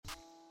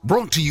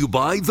Brought to you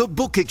by The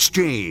Book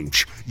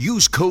Exchange.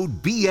 Use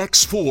code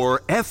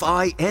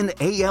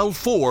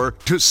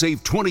BX4FINAL4 to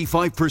save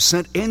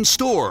 25% in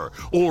store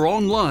or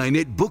online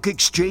at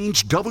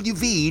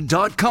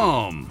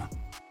bookexchangewv.com.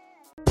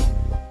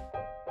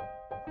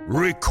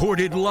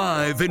 Recorded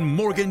live in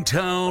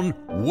Morgantown,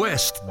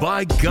 West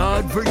by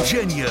God,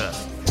 Virginia,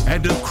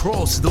 and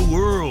across the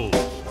world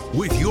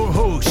with your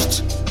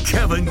hosts,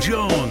 Kevin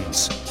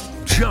Jones,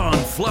 John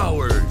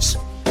Flowers,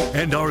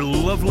 and our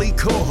lovely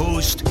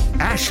co-host,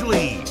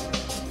 Ashley.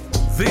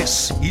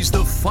 This is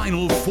the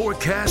Final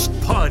Forecast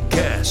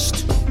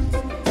Podcast.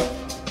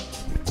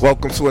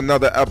 Welcome to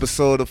another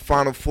episode of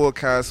Final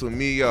Forecast with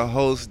me, your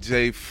host,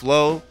 Jay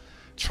Flo.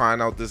 Trying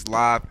out this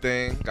live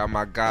thing. Got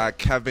my guy,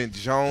 Kevin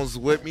Jones,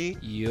 with me.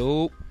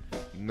 Yup.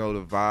 You know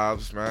the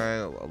vibes,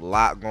 man. A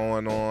lot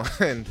going on.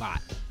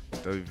 Lot.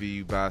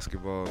 WVU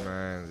basketball,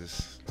 man.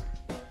 Just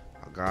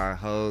our guy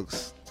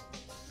Hugs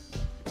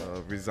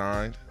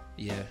resigned.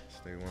 Yeah.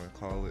 They want to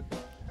call it.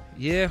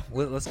 Yeah,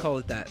 well, let's call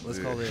it that. Let's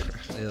call it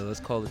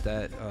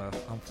that.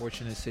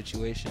 Unfortunate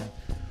situation.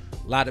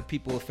 A lot of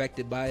people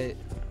affected by it.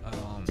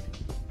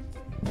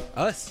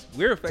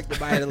 We're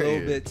affected by it a little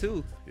bit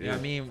too. You know what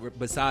I mean?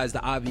 Besides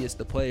the obvious,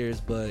 the players,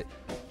 but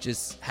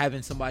just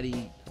having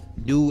somebody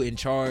new in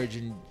charge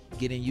and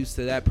getting used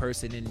to that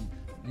person and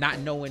not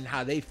knowing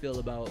how they feel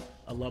about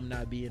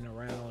alumni being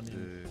around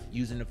and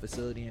using the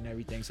facility and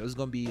everything. So it's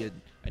going to be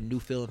a new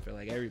feeling for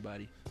like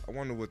everybody. I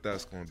wonder what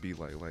that's going to be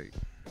like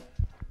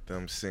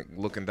them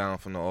looking down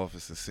from the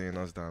office and seeing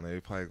us down there. They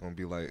probably going to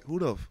be like,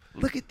 look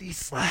at these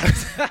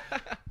slacks.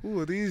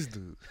 Who are these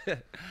dudes?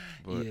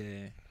 But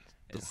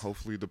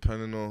hopefully,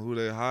 depending on who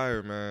they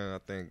hire, man, I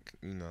think,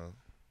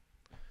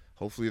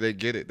 hopefully they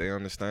get it. They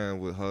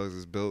understand what Hugs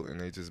is built, and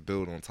they just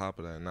build on top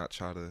of that and not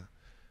try to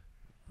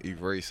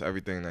erase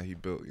everything that he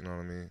built. You know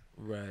what I mean?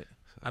 Right.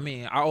 I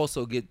mean, I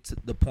also get to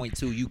the point,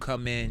 too. You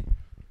come in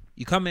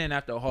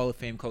after a Hall of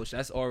Fame coach.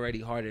 That's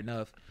already hard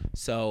enough.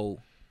 So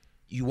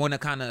you want to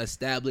kind of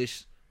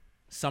establish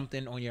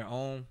something on your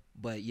own.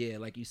 But, yeah,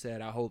 like you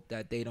said, I hope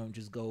that they don't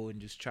just go and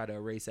just try to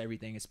erase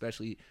everything,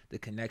 especially the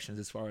connections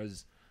as far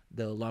as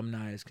the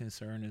alumni is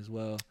concerned as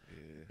well.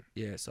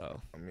 Yeah,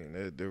 so. I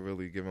mean, they're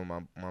really giving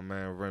my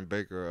man Ren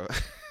Baker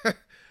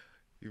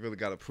you really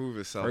got to prove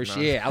yourself First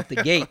now. year, out the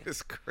gate.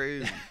 It's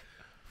crazy.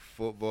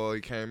 Football,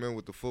 he came in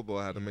with the football,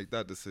 had to make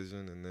that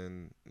decision, and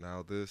then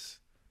now this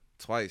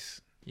twice.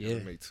 Yeah.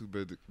 Make two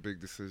big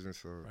decisions.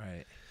 So.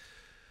 Right.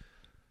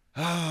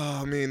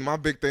 I mean, my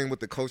big thing with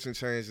the coaching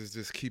change is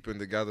just keeping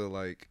together,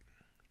 like,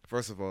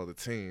 first of all, the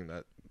team.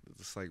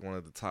 It's like one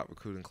of the top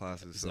recruiting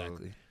classes.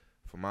 Exactly.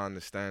 So from my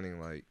understanding,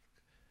 like,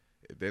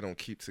 if they don't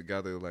keep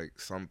together, like,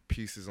 some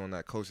pieces on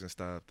that coaching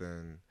staff,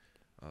 then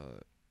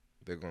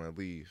they're going to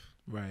leave.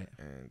 Right.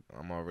 And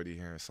I'm already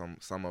hearing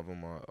some of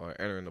them are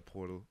entering the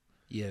portal.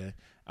 Yeah.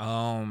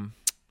 I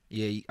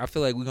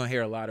feel like we're going to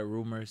hear a lot of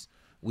rumors.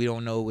 We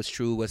don't know what's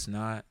true, what's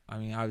not. I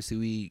mean, obviously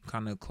we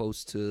kind of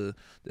close to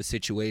the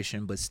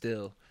situation, but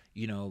still,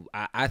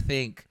 I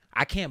think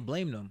I can't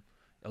blame them.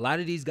 A lot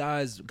of these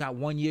guys got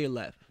 1 year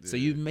left. Yeah. So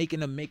you're making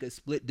them make a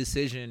split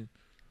decision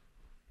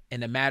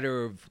in a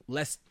matter of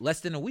less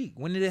than a week.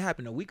 When did it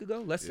happen? A week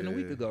ago? Less than a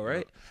week ago,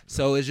 right? Yeah.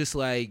 So it's just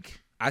like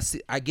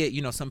I get,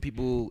 some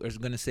people are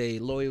going to say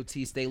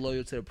loyalty, stay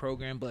loyal to the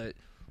program, but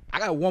I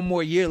got 1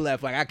 more year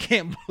left. Like, I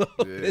can't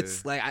blow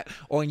this. Like,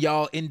 on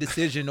y'all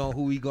indecision on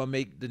who we going to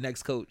make the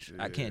next coach.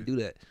 I can't do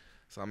that.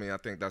 So, I mean, I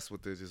think that's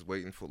what they're just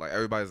waiting for. Like,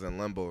 everybody's in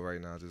limbo right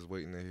now, just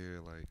waiting to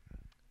hear, like,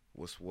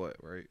 what's what,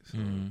 right? So,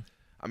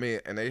 I mean,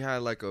 and they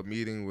had, like, a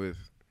meeting with,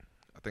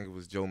 I think it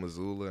was Joe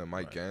Mazzulla and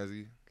Mike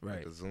Gansey.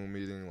 Like, a Zoom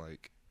meeting.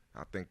 Like,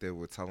 I think they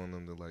were telling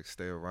them to, like,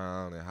 stay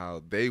around and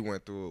how they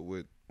went through it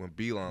with when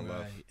Belon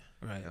left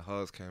and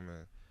Hugs came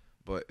in.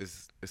 But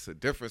it's a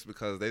difference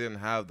because they didn't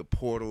have the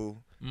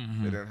portal.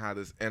 They didn't have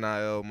this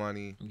NIL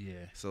money.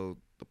 Yeah. So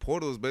the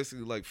portal is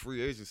basically like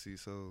free agency.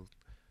 So,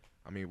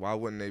 I mean, why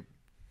wouldn't they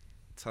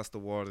test the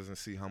waters and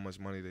see how much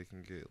money they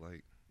can get?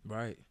 Like,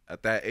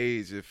 at that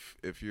age,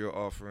 if you're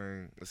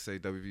offering, let's say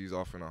WVU is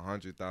offering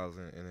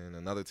 $100,000 and then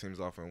another team's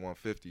offering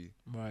 $150,000.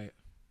 Right.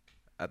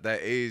 At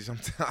that age, I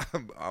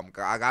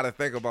gotta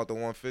think about the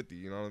 150.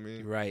 You know what I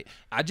mean? Right.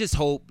 I just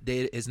hope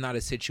that it's not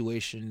a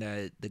situation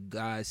that the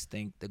guys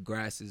think the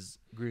grass is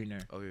greener.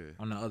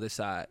 On the other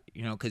side.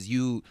 Because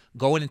you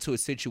going into a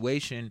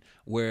situation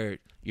where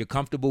you're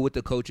comfortable with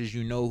the coaches,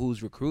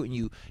 who's recruiting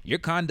you. You're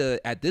kind of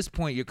at this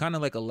point. You're kind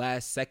of like a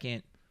last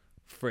second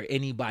for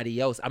anybody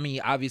else. I mean,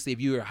 obviously, if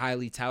you are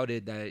highly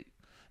touted that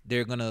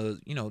they're gonna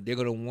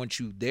want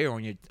you there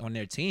on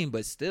their team,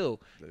 but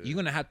still you're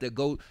gonna have to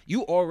go.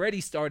 You already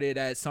started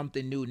at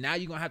something new. Now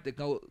you're gonna have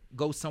to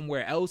go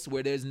somewhere else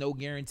where there's no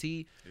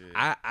guarantee.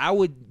 I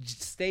would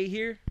stay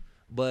here,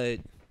 but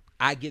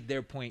I get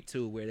their point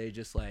too, where they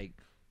just like,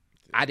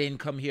 I didn't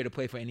come here to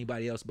play for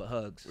anybody else but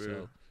Hugs.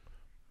 So,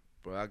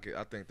 but I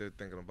think they're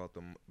thinking about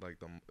the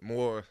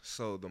more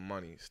so the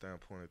money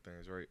standpoint of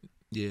things, right?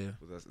 Yeah,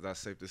 That's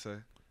safe to say.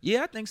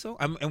 Yeah, I think so.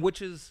 And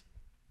which is.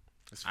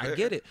 I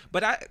get it.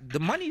 But the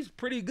money's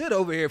pretty good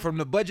over here from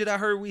the budget I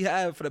heard we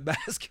have for the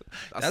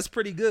basketball. That's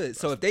pretty good.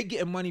 So if they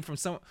getting money from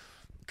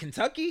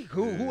Kentucky,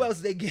 who else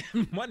they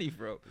getting money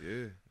from?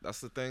 Yeah, that's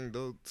the thing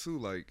though too.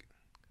 Like,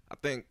 I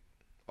think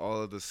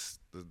all of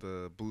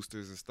the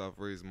boosters and stuff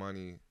raised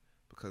money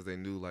because they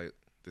knew like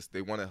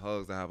they wanted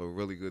Hugs to have a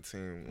really good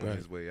team on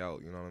his way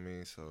out. You know what I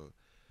mean? So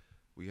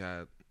we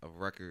had a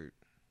record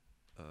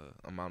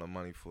amount of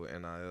money for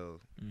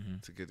NIL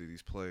to get to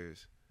these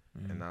players.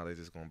 And now they're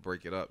just gonna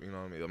break it up. You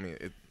know what I mean?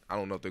 I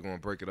don't know if they're gonna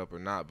break it up or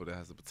not, but it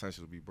has the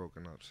potential to be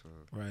broken up. So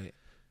right.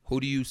 Who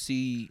do you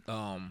see?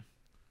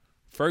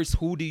 First,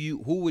 who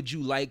would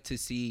you like to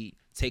see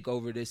take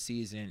over this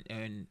season,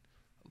 and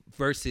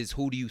versus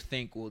who do you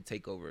think will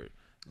take over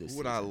this season? Who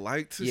would I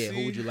like to see? Yeah,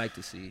 who would you like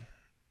to see?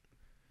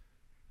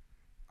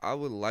 I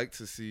would like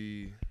to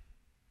see.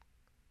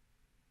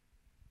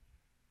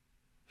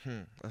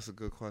 That's a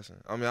good question.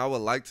 I mean, I would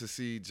like to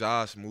see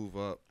Josh move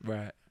up.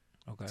 Right.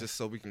 Okay. Just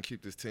so we can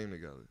keep this team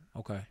together.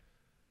 Okay.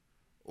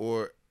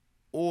 Or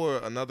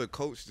another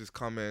coach just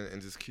come in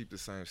and just keep the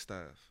same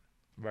staff.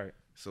 Right.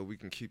 So we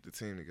can keep the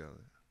team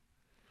together.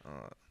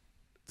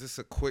 Just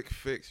a quick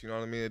fix, you know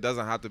what I mean? It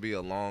doesn't have to be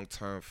a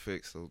long-term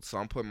fix. So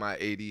I'm putting my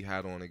AD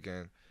hat on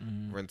again.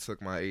 Ren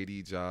took my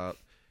AD job.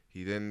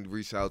 He didn't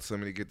reach out to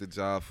me to get the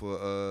job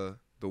for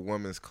the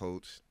women's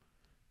coach.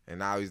 And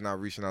now he's not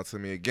reaching out to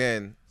me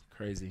again.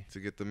 Crazy. To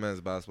get the men's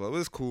basketball. It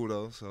was cool,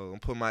 though. So I'm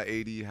putting my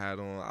AD hat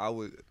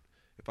on.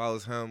 If I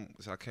was him,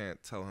 which I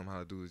can't tell him how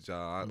to do his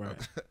job, I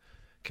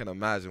can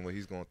imagine what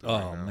he's going through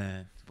right now. Oh,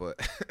 man. But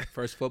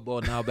first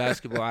football, now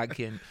basketball,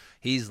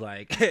 he's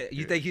like,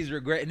 you think he's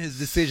regretting his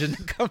decision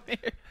to come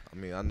here? I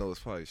mean, I know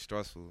it's probably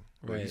stressful.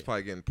 But he's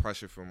probably getting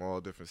pressure from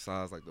all different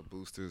sides, like the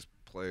boosters,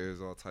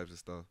 players, all types of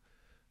stuff.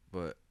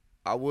 But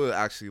I would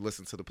actually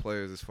listen to the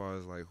players as far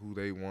as, like, who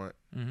they want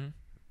and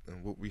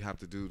what we have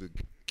to do to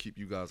keep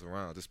you guys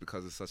around, just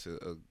because it's such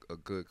a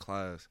good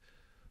class.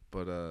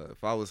 But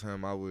if I was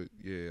him, I would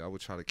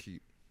try to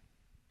keep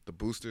the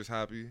boosters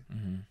happy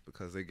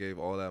because they gave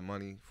all that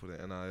money for the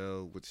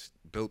NIL, which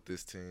built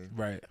this team.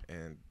 Right.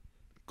 And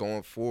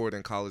going forward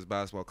in college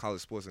basketball,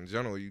 college sports in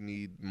general, you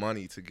need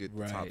money to get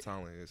the top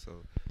talent here.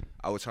 So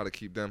I would try to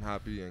keep them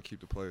happy and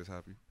keep the players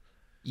happy.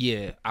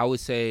 Yeah, I would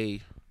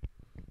say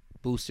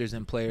boosters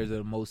and players are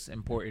the most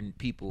important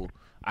people.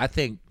 I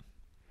think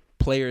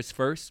players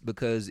first,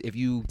 because if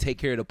you take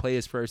care of the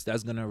players first,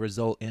 that's going to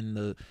result in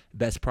the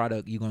best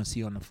product you're going to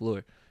see on the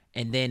floor.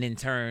 And then in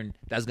turn,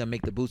 that's going to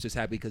make the boosters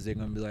happy because they're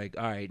going to be like,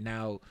 all right,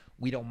 now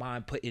we don't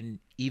mind putting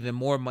even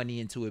more money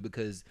into it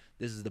because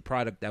this is the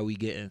product that we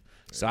getting.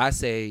 Yeah. So I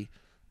say,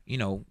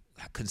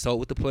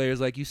 consult with the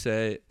players like you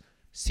said,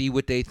 see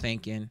what they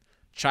thinking.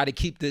 Try to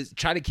keep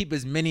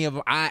as many of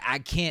them. I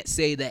can't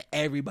say that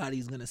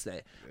everybody's going to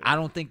say. Yeah. I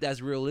don't think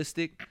that's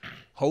realistic,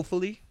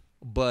 hopefully.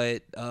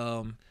 But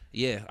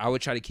yeah, I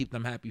would try to keep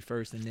them happy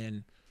first, and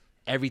then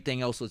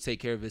everything else will take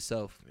care of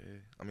itself. Yeah.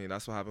 I mean,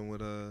 that's what happened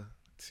with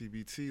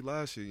TBT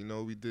last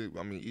year. We did.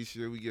 I mean, each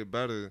year we get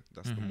better.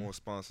 That's the more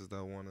sponsors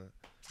that want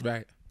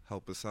to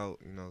help us out.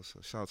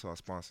 So shout out to our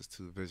sponsors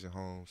too: Vision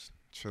Homes,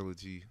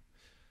 Trilogy,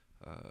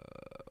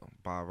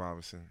 Bob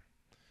Robinson,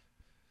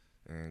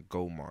 and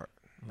Goldmart.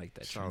 I like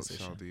that transition.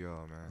 Shout out to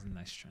y'all, man. That's a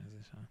nice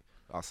transition.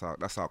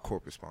 That's our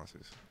corporate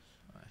sponsors.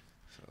 Right.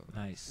 So.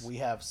 Nice. We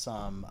have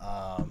some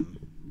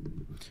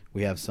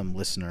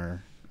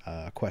listener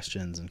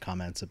questions and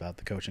comments about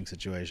the coaching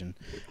situation.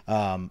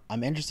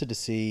 I'm interested to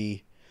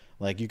see,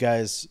 like, you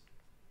guys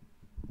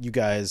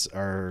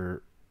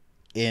are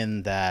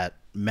in that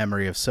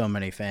memory of so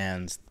many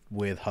fans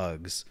with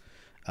Hugs.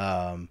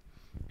 How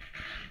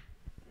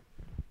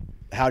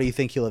do you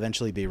think he'll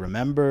eventually be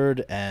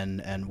remembered,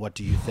 and what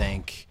do you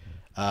think?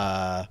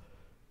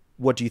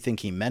 What do you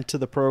think he meant to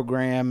the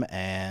program,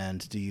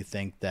 and do you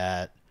think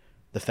that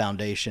the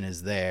foundation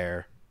is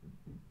there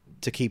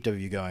to keep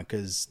WVU going?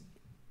 Because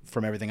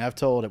from everything I've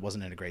told, it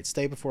wasn't in a great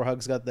state before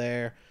Hugs got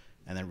there,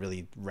 and then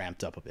really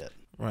ramped up a bit.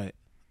 Right.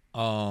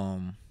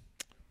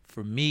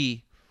 For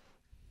me,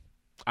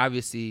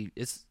 obviously,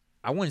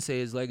 I wouldn't say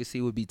his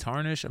legacy would be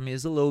tarnished. I mean,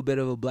 it's a little bit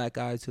of a black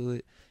eye to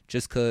it,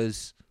 just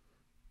because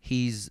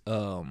he's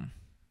gotten,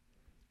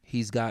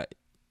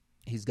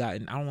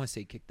 I don't want to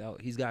say kicked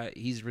out.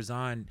 He's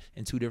resigned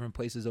in 2 different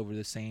places over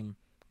the same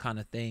kind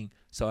of thing.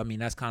 So I mean,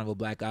 that's kind of a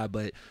black eye,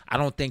 but I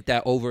don't think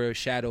that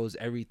overshadows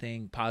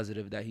everything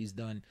positive that he's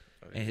done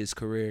in his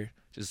career,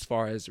 just as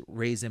far as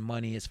raising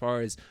money, as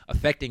far as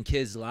affecting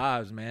kids'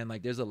 lives, man.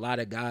 Like, there's a lot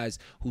of guys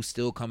who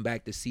still come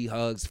back to see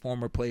Hugs,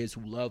 former players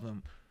who love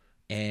him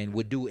and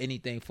would do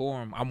anything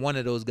for him. I'm one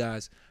of those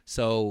guys.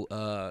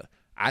 So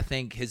I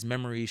think his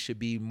memory should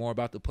be more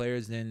about the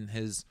players than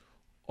his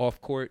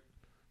off-court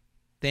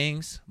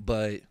things.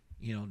 But,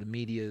 the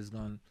media is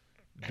going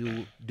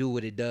to do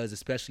what it does,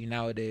 especially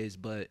nowadays.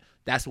 But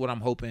that's what I'm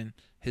hoping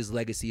his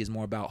legacy is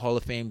more about. Hall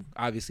of Fame,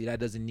 obviously, that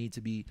doesn't need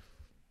to be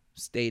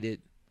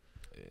stated.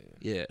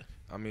 Yeah.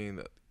 I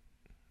mean,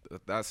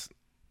 that's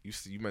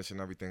you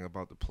mentioned everything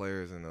about the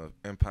players and the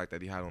impact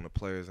that he had on the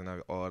players and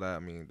all that. I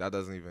mean, that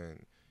doesn't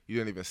even, you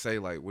didn't even say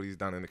like what he's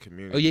done in the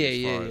community. Oh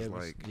yeah, as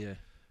far as,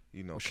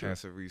 you know,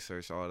 cancer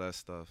research, all that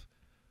stuff.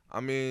 I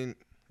mean,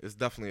 it's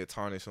definitely a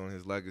tarnish on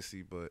his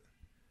legacy, but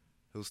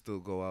he'll still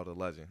go out a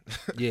legend.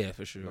 Yeah,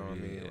 for sure. You know what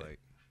I mean? Like,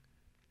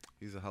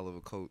 he's a hell of a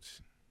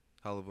coach,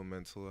 hell of a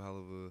mentor, hell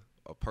of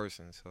a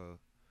person. So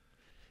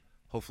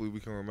hopefully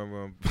we can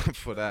remember him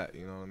for that.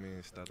 You know what I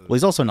mean? Well,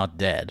 he's also not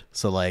dead.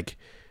 So like,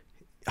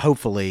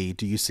 hopefully,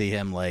 do you see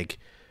him like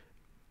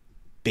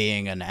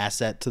being an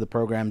asset to the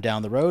program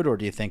down the road, or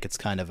do you think it's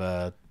kind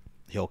of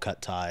he'll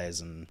cut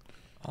ties and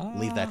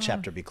leave that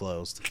chapter be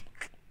closed?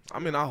 I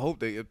mean, I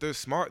hope if they're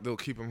smart, they'll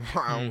keep him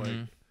around. Mm-hmm.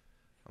 Like,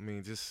 I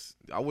mean,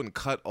 I wouldn't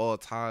cut all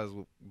ties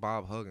with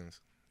Bob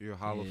Huggins. You're a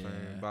Hall of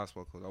Fame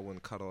basketball coach. I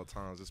wouldn't cut all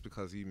ties just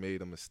because he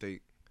made a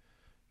mistake.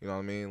 You know what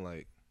I mean?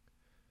 Like,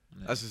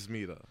 that's just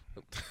me, though.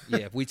 Yeah,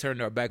 if we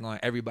turned our back on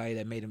everybody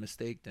that made a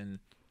mistake, then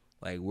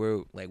where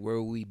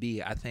would we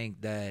be? I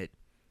think that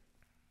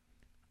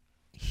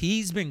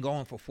he's been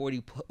going for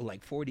 40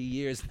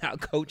 years now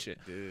coaching.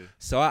 Yeah.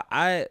 So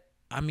I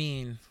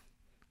mean,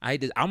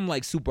 I'm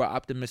like super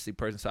optimistic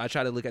person. So I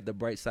try to look at the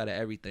bright side of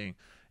everything,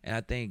 and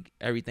I think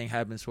everything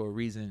happens for a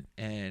reason.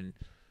 And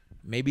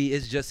maybe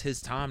it's just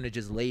his time to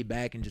just lay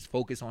back and just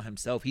focus on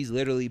himself. He's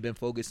literally been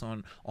focused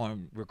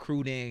on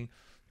recruiting,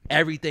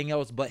 everything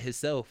else but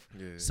himself.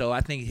 Yeah. So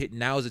I think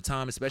now is the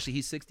time, especially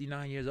he's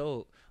 69 years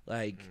old.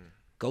 Like,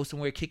 go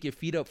somewhere, kick your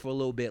feet up for a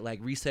little bit, like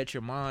reset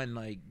your mind,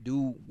 like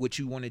do what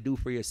you want to do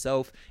for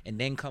yourself, and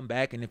then come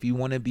back. And if you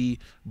want to be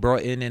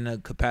brought in a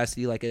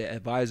capacity like an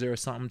advisor or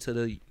something to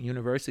the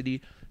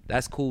university,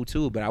 that's cool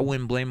too. But I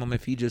wouldn't blame him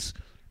if he just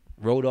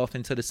rode off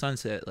into the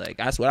sunset. Like,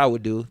 that's what I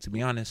would do, to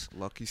be honest.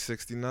 Lucky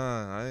 69.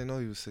 I didn't know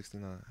he was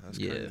 69. That's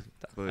crazy.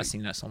 I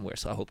seen that somewhere,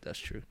 so I hope that's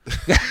true.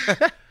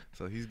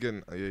 So he's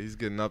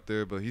getting up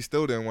there, but he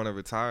still didn't want to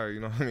retire.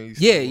 You know what I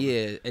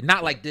mean? And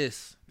not like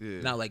this.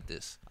 Yeah, not like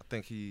this. I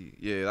think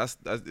that's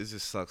it.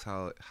 Just sucks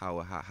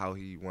how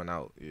he went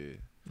out. Yeah,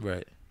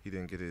 right. He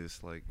didn't get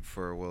his like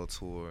farewell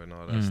tour and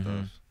all that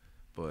stuff.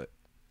 But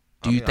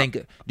do you think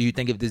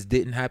if this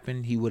didn't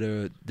happen,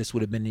 this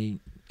would have been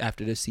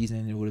after this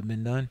season, it would have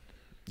been done?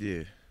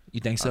 Yeah. You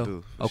think so? I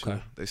do, okay.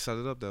 Sure. They set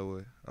it up that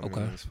way. I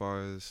mean, as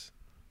far as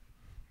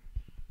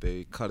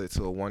they cut it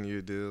to a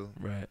 1-year deal,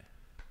 right?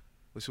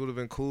 Which would have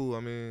been cool. I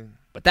mean,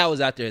 but that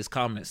was after his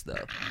comments,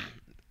 though.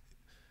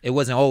 It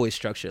wasn't always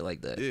structured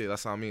like that. Yeah,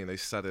 that's what I mean. They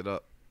set it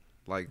up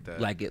like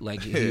that.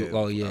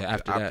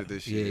 After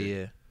this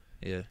year.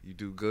 Yeah. You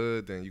do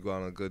good, then you go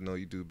out on a good note.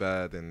 You do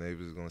bad, then they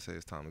was gonna say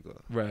it's time to go.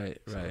 Right.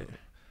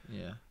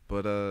 Yeah.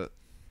 But I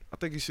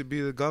think he should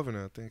be the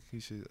governor. I think he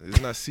should.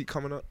 Isn't that seat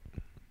coming up?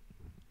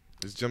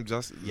 Is Jim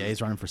Justice? Yeah, he's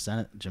running for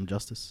Senate. Jim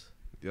Justice.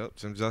 Yep,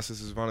 Jim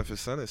Justice is running for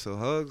Senate. So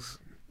Hugs.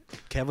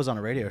 Kev was on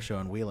a radio show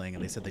in Wheeling,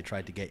 and they said they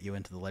tried to get you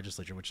into the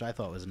legislature, which I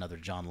thought was another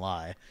John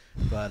lie.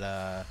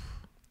 But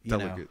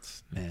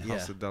delegates,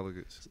 House of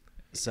Delegates.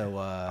 So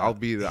I'll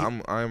be there.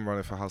 I am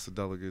running for House of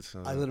Delegates.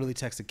 I literally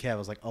texted Kev. I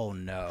was like, "Oh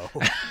no."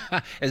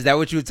 Is that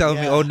what you were telling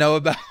me? Oh no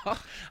about?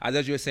 I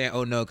thought you were saying,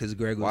 "Oh no," because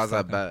Greg was. Why is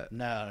that bad?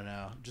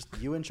 No. Just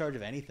you in charge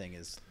of anything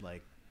is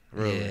like.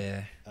 Really?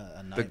 Yeah.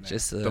 A nightmare.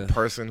 The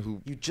person who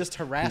you just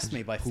harassed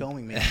me by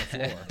filming me on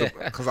the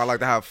floor because I like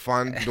to have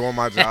fun doing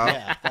my job.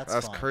 Yeah,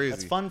 that's fun. Crazy.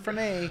 That's fun for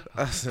me.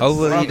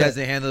 Hopefully he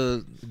doesn't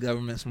handle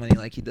government's money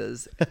like he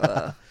does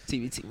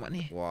TBT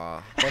money.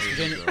 Wow.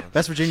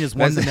 West Virginia's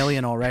won the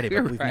million already,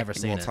 but we've never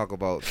seen it. We'll talk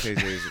about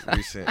KJ's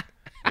recent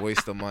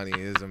waste of money,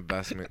 his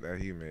investment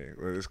that he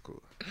made. Well, it's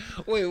cool.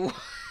 Wait, what?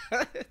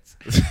 I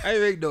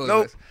didn't make noise.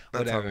 Nope. Not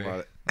Whatever. talking about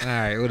it. All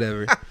right,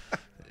 whatever.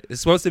 This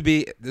is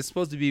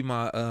supposed to be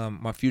my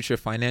my future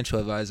financial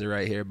advisor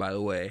right here. By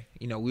the way,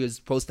 we were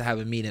supposed to have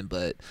a meeting,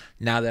 but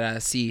now that I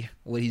see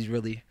what he's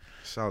really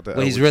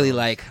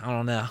like, I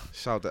don't know.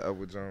 Shout out to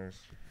Edward Jones.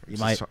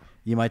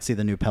 You might see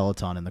the new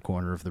Peloton in the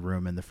corner of the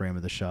room in the frame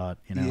of the shot.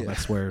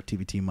 That's where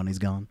TBT money's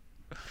gone.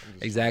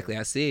 Exactly,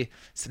 I see.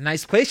 It's a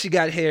nice place you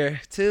got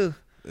here too.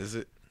 Is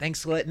it?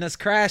 Thanks for letting us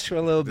crash for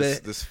a little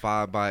bit. This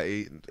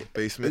 5x8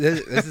 basement.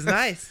 This is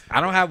nice. I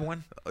don't have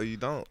one. Oh, you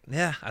don't?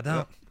 Yeah, I don't.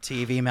 Yep.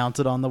 TV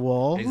mounted on the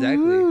wall. Exactly.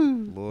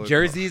 Lord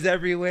Jerseys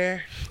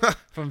everywhere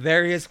from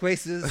various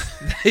places.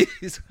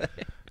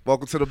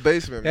 Welcome to the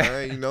basement,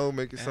 man.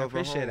 Make yourself I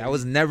appreciate at home. it. I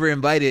was never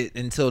invited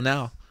until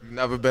now. You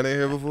never been in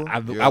here before?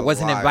 I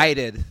wasn't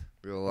invited.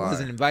 You're a liar. I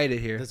wasn't invited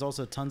here. There's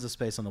also tons of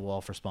space on the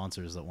wall for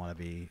sponsors that want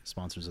to be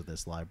sponsors of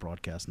this live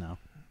broadcast now.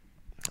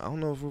 I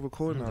don't know if we're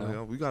recording out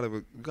here. We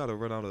gotta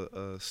rent out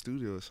a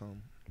studio or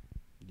something.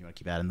 You want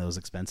to keep adding those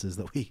expenses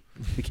that we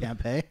can't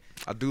pay?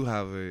 I do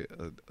have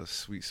a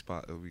sweet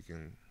spot that we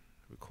can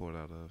record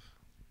out of.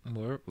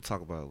 We'll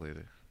talk about it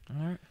later.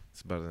 All right.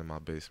 It's better than my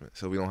basement,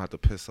 so we don't have to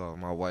piss off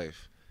my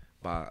wife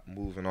by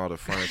moving all the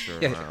furniture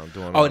around.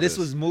 Doing all this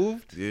was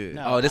moved? Yeah.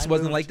 No, this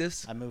wasn't like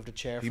this? I moved a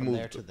chair from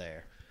there to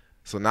there.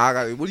 So now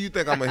what do you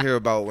think I'm gonna hear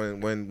about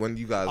when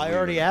you guys? I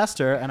already asked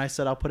her, and I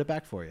said I'll put it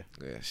back for you.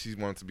 Yeah, she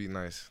wanted to be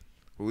nice.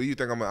 What do you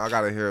think I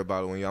gotta hear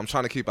about it I'm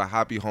trying to keep a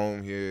happy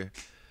home here,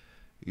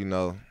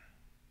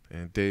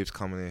 and Dave's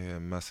coming in here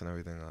and messing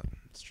everything up.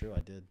 It's true,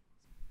 I did.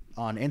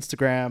 On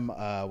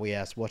Instagram, we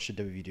asked, what should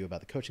WVU do about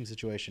the coaching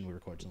situation? We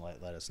recorded and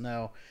let us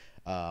know.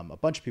 A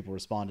bunch of people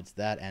responded to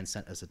that and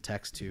sent us a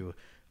text to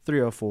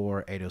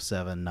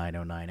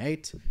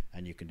 304-807-9098,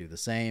 and you can do the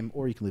same,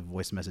 or you can leave a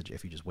voice message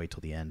if you just wait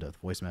till the end of the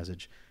voice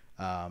message.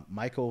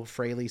 Michael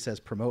Fraley says,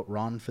 promote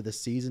Ron for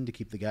this season to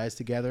keep the guys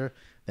together,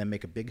 then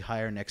make a big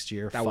hire next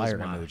year. Fire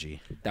emoji.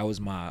 That was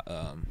my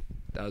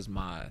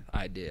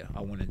idea.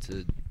 I wanted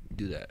to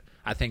do that.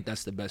 I think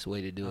that's the best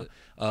way to do it.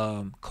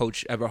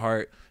 Coach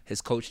Everhart,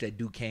 his coach at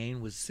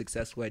Duquesne, was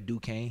successful at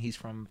Duquesne. He's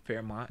from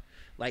Fairmont.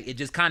 Like, it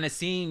just kind of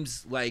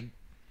seems like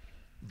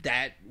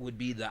that would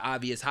be the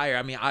obvious hire.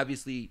 I mean,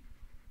 obviously,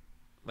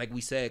 like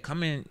we said,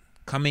 coming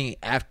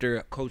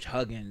after Coach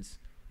Huggins,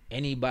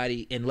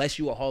 anybody, unless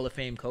you a Hall of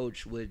Fame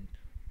coach,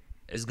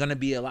 is going to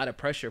be a lot of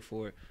pressure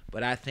for it.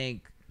 But I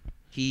think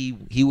he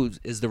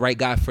is the right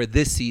guy for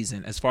this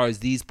season as far as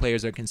these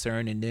players are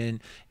concerned. And then,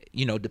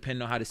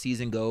 depending on how the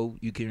season go,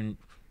 you can,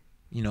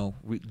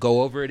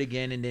 go over it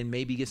again and then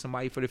maybe get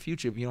somebody for the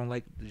future if you don't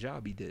like the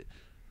job he did.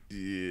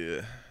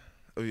 Yeah.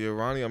 Oh, yeah,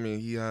 Ronnie, I mean,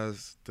 he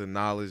has the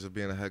knowledge of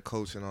being a head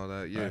coach and all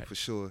that. Yeah, right. For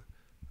sure.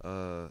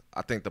 I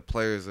think the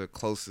players are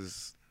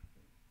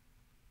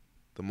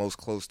the most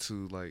close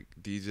to, like,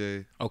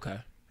 DJ. Okay.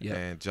 Yeah.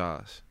 And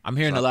Josh. I'm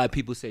hearing a lot of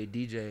people say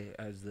DJ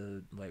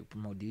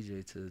promote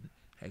DJ to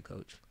head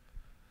coach.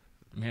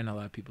 I'm hearing a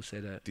lot of people say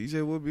that.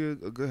 DJ would be a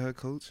good head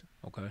coach.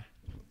 Okay.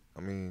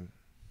 I mean,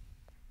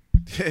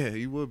 yeah,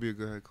 he would be a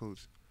good head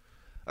coach.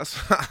 That's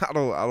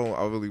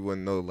I really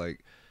wouldn't know.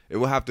 Like, it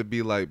would have to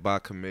be like by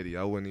committee.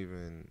 I wouldn't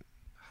even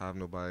have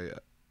nobody.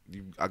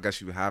 I guess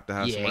you would have to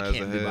have somebody as a head.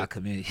 Yeah, it can't be by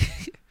committee.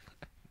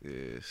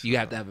 Yeah, so you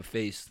have to have a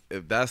face.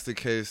 If that's the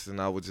case, then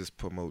I would just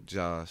promote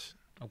Josh.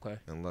 Okay.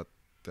 And let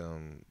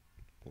them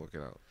work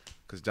it out.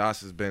 Because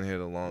Josh has been here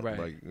the long, right.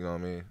 Like, you know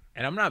what I mean.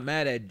 And I'm not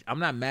mad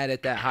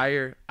at that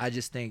hire. I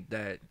just think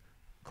that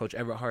Coach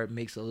Everhart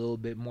makes a little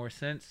bit more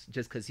sense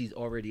just because he's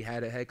already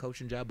had a head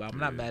coaching job. But I'm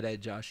not mad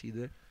at Josh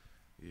either.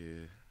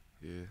 Yeah.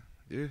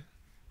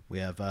 We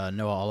have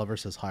Noah Oliver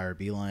says hire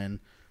Beeline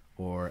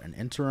or an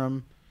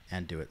interim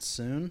and do it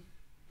soon.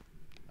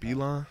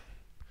 Beeline?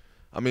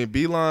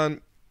 Beeline,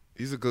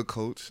 he's a good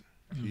coach.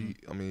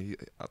 Mm-hmm.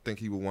 I think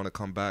he would want to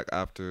come back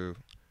after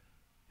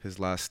his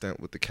last stint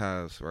with the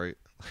Cavs, right?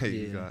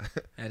 Yeah.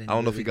 I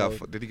don't know if he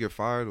did he get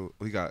fired or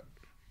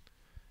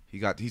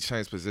he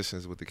changed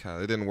positions with the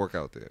Cavs. It didn't work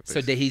out there.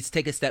 Basically. So did he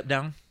take a step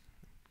down?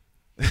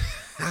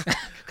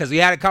 Because we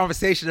had a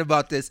conversation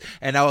about this,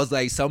 and I was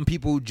like, some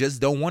people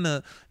just don't want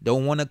to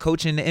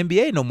coach in the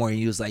NBA no more. And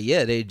he was like,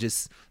 yeah, they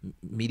just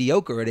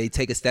mediocre or they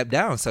take a step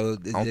down. So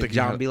did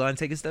John Beeline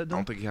take a step down? I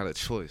don't think he had a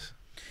choice.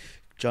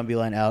 John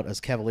Beeline out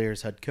as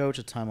Cavaliers head coach.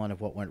 A timeline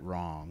of what went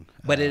wrong.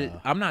 But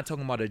I'm not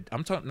talking about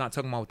not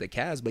talking about with the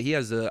Cavs, but he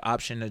has the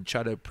option to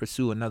try to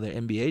pursue another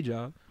NBA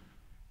job.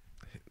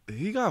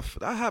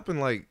 That happened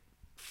like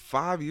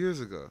 5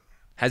 years ago.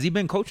 Has he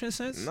been coaching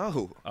since?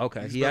 No.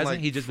 Okay, he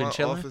hasn't. He just been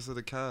chilling. Office of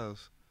the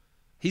Cavs.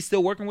 He's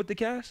still working with the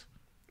Cavs?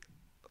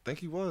 I think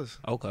he was.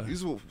 Okay. He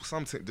was with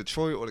some team,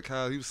 Detroit or the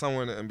Cavs. He was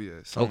somewhere in the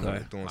NBA.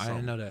 Okay. Doing I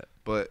didn't know that.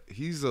 But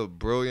he's a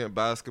brilliant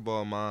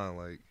basketball mind.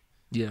 Like,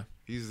 yeah.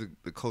 He's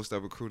the coach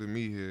that recruited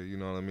me here. You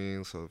know what I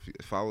mean? So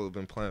if I would have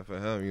been playing for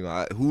him,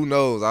 who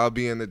knows? I'll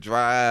be in the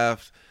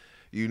draft.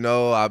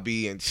 I'll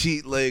be in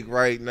Cheat Lake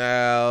right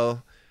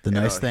now. The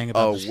nice thing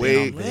about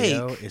the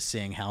video is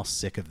seeing how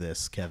sick of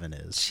this Kevin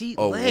is. Cheat Lake.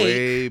 A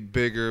way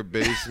bigger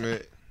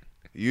basement.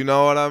 You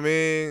know what I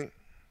mean?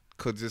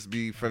 Could just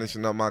be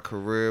finishing up my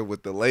career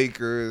with the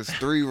Lakers,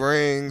 3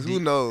 rings, who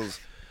knows?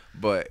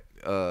 But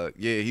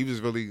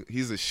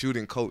he's a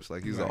shooting coach.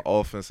 Like, he's an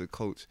offensive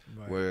coach.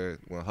 Right. Where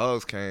when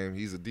Huggs came,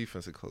 he's a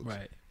defensive coach.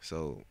 Right.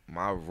 So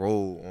my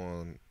role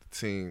on the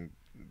team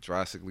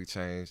drastically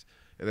changed.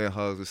 And then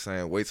Huggs was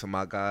saying, wait till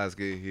my guys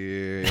get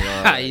here.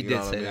 He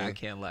did say that. I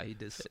can't lie. He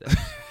did say that.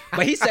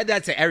 But he said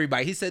that to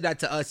everybody. He said that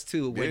to us,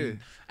 too.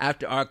 When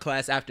after our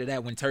class, after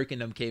that, when Turk and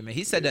them came in,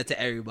 he said that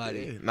to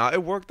everybody. Yeah. Nah,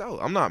 it worked out.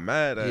 I'm not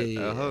mad at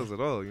Huggs at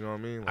all. You know what I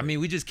mean? Like,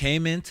 we just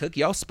came in, took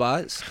y'all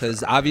spots,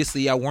 because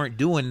obviously y'all weren't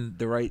doing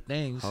the right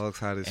things. Huggs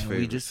had his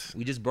favorites.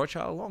 We just brought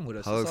y'all along with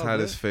us. Huggs had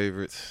his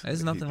favorites.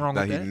 There's nothing wrong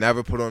with that. He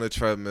never put on the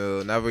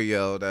treadmill, never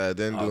yelled at,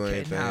 didn't do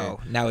anything.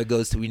 Now it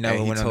goes to we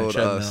never went on the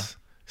treadmill. Us,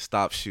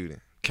 stop shooting.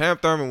 Cam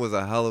Thurman was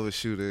a hell of a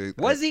shooter.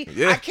 Was he?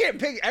 Yeah. I can't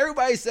picture.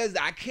 Everybody says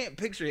that. I can't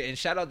picture it. And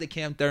shout out to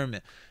Cam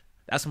Thurman.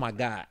 That's my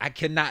guy. I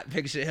cannot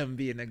picture him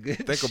being a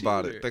good Think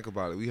about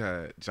it. We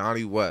had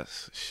Johnny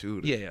West,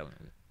 shooter. Yeah.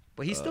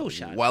 But he still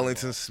shot.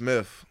 Wellington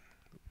Smith.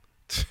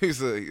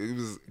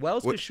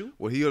 Wells could shoot.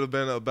 Would he have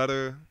been a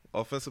better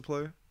offensive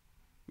player?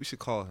 We should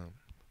call him.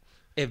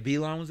 If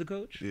Beeline was the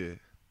coach? Yeah.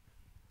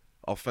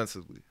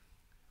 Offensively.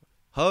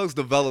 Huggs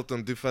developed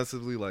them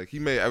defensively. Like, he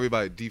made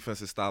everybody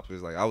defensive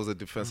stoppers. Like, I was a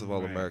defensive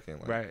All-American.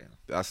 Like, right.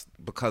 That's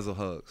because of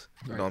Huggs.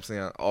 You know what I'm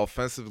saying?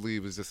 Offensively,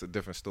 it was just a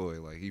different story.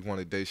 Like, he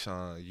wanted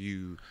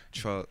Deshaun,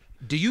 Truck.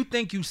 Do you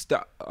think you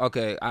stop?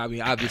 Okay,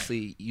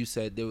 obviously, you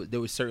said there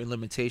were certain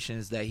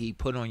limitations that he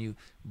put on you,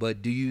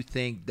 but do you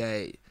think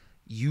that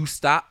you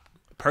stopped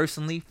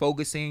personally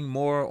focusing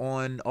more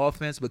on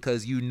offense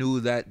because you knew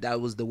that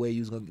was the way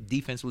you was going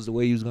defense was the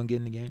way you was going to get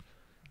in the game?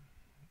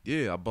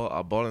 Yeah, I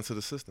bought into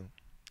the system.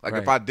 Like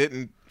Right. if I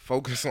didn't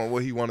focus on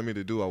what he wanted me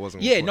to do, I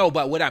wasn't gonna Yeah, play. no,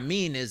 but what I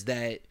mean is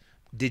that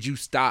did you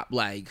stop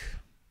like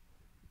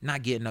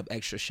not getting up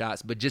extra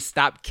shots, but just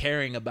stop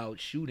caring about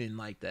shooting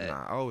like that?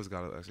 Nah, I always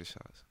got up extra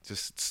shots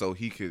just so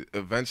he could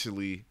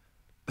eventually.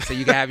 So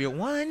you can have your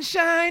one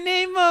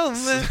shining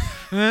moment.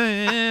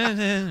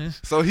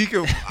 So he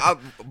could.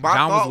 My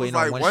John was thought was waiting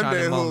on like one one shining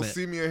day he'll moment.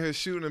 see me in here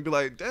shooting and be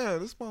like, "Damn,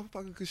 this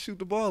motherfucker could shoot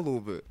the ball a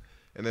little bit,"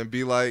 and then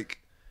be like,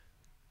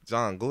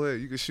 "John, go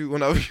ahead, you can shoot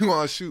whenever you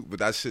want to shoot." But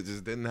that shit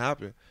just didn't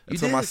happen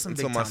until my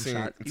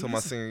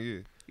senior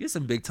year. You had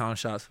some big time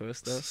shots for us,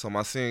 though. So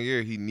my senior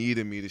year, he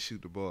needed me to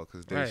shoot the ball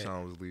because Right.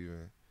 Deshaun was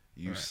leaving.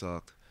 You Right.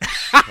 sucked.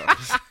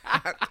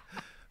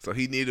 So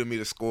he needed me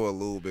to score a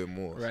little bit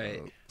more.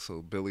 Right.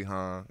 So Billy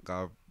Hahn,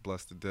 God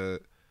bless the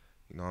dead,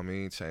 you know what I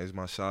mean, changed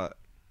my shot.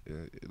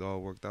 It all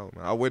worked out,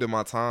 man. I waited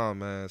my time,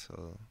 man.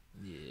 So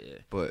Yeah,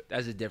 but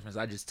that's the difference.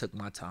 I just took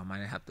my time. I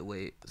didn't have to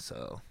wait,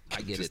 so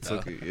I get just it. Though.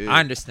 took it, yeah. I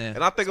understand.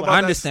 And I think about I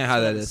understand how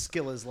that What is.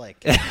 skill is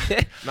like.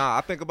 Nah,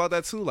 I think about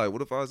that too. Like,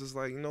 what if I was just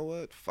like, you know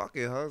what? Fuck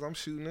it, Huz. I'm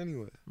shooting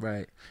anyway.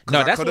 Right. 'Cause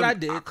No, that's what coulda- I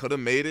did. I could have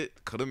made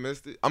it. Could have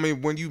missed it. I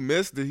mean, when you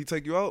missed, did he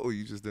take you out, or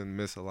you just didn't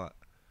miss a lot?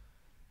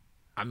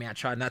 I mean, I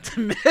tried not to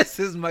miss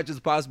as much as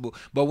possible.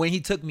 But when he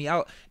took me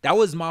out, that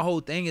was my whole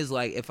thing is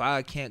like, if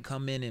I can't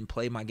come in and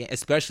play my game,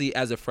 especially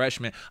as a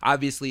freshman,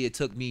 obviously it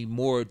took me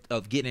more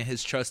of getting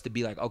his trust to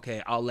be like,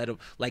 okay, I'll let him,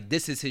 like,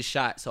 this is his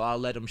shot, so I'll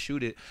let him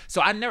shoot it.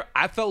 So I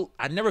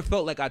never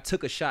felt like I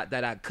took a shot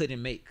that I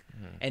couldn't make.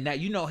 And that,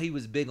 you know, he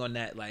was big on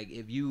that. Like,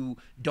 if you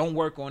don't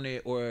work on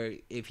it, or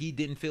if he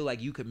didn't feel like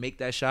you could make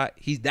that shot,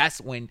 that's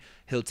when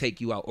he'll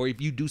take you out. Or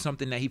if you do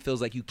something that he feels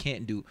like you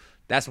can't do,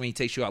 that's when he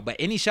takes you out. But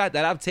any shot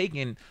that I've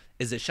taken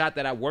is a shot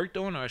that I worked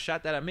on or a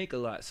shot that I make a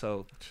lot.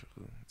 So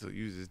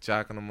you just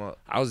jacking them up.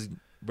 I was,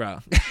 bro.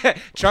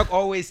 Chuck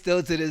always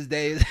still to this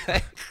day.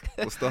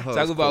 What's the Huz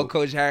Talk about quote?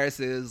 Coach Harris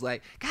is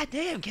like, God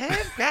damn, Kev,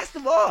 pass the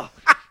ball.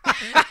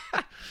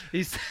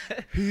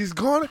 He's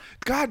going to,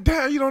 God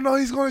damn, you don't know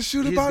he's going to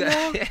shoot it by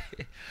now?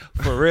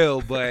 For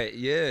real, but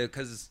yeah,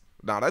 because.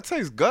 Nah, that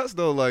takes guts,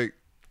 though. Like,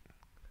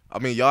 I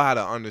mean, y'all had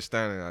an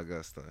understanding, I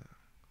guess, then.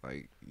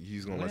 Like,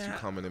 he's going to let you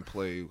come in and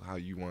play how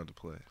you wanted to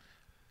play.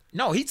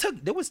 No,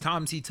 there was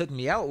times he took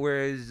me out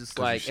where it's just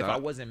like, if I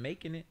shot? wasn't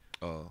making it.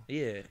 Oh.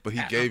 Yeah. But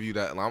he gave you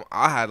that.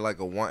 I had like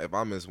a one, if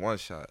I missed one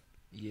shot.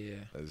 Yeah.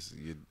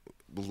 It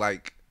was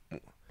like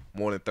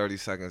more than 30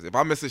 seconds. If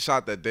I miss a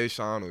shot that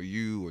Deshaun or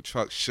you or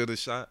Truck should have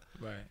shot,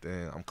 Right.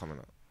 then I'm coming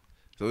up.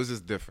 So it's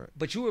just different.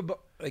 But you were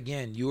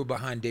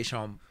behind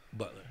Deshaun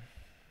Butler.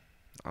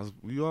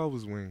 We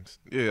always wings.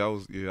 I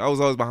was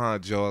always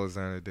behind Joe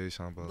Alexander,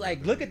 Deshaun Butler.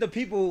 Like, look at the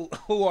people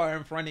who are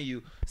in front of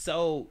you.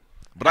 So,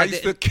 But I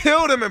used to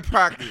kill them in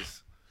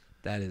practice.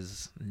 That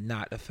is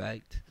not a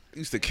fact.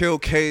 Used to kill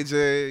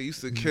KJ.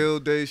 Used to kill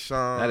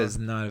Deshaun. That is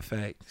not a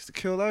fact. Used to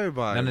kill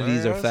everybody. None of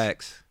these are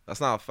facts. That's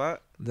not a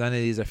fact. None of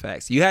these are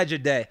facts. You had your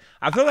day.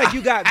 I feel like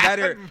you got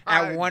better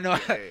at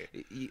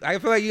I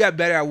feel like you got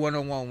better at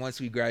 1-on-1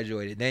 once we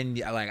graduated. Then,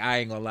 like, I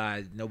ain't gonna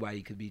lie,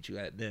 nobody could beat you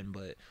at then.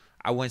 But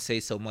I wouldn't say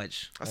so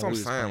much. That's what I'm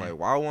saying. Like,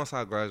 why once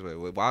I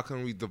graduated, why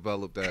couldn't we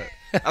develop that?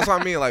 That's what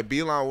I mean. Like,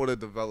 Beeline would have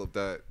developed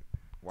that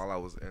while I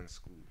was in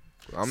school.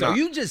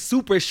 You just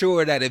super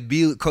sure that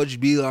if Coach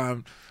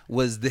Beeline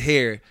was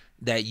here,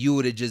 that you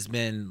would have just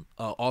been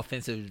an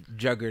offensive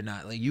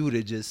juggernaut. Like, you would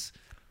have just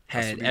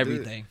had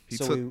everything.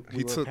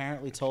 We were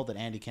apparently told that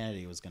Andy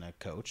Kennedy was going to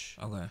coach.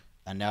 Okay.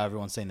 And now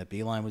everyone's saying that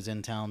Beeline was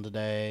in town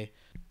today.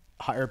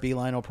 Hire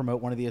Beeline will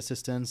promote one of the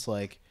assistants.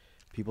 Like,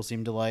 people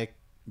seem to like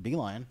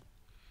Beeline.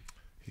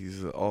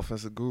 He's an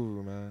offensive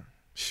guru, man.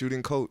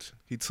 Shooting coach.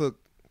 He took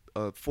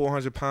a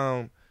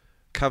 400-pound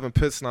Kevin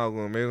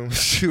Pittsnoggle and made him a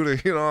shooter.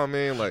 You know what I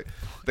mean? Like,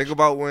 think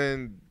about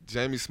when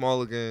Jamie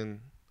Smalligan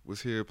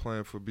was here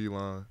playing for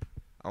Beeline.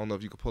 I don't know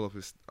if you could pull up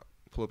his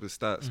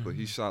stats, but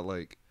he shot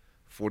like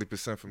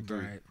 40% from three.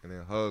 Right. And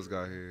then Huz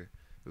got here.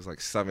 It was like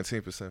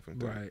 17% from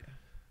three. Right.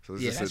 So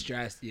it's That's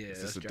drastic. Yeah,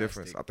 it's that's just a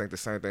difference. I think the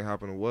same thing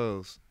happened to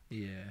Wells.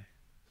 Yeah.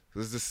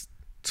 It's just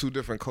two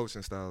different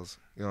coaching styles.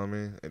 You know what I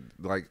mean? And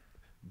like,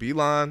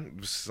 Beeline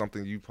was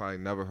something you probably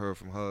never heard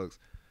from Hugs.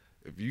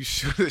 If you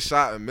shoot a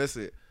shot and miss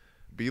it,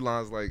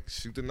 Beeline's like,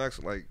 shoot the next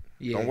one. Like,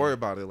 don't worry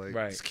about it. Like,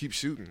 just keep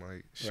shooting.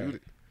 Like, shoot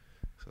it.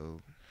 So,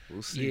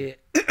 we'll see.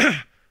 Yeah.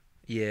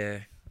 Yeah.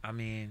 I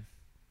mean,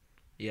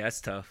 yeah, that's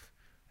tough.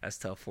 That's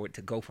tough for it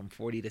to go from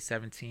 40 to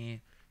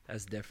 17.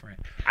 That's different.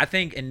 I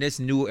think in this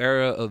new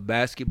era of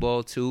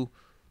basketball, too,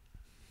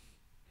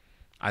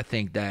 I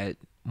think that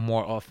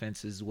more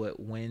offense is what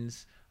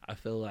wins. I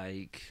feel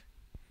like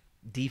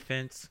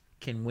defense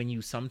can win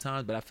you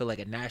sometimes, but I feel like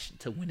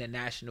to win a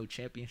national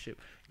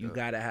championship, you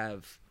gotta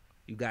have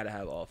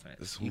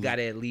offense. You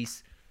gotta at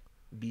least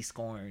be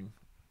scoring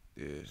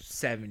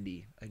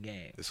 70 a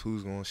game. It's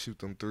who's gonna shoot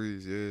them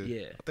threes.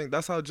 Yeah. I think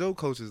that's how Joe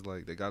coaches.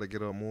 Like, they gotta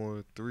get up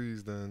more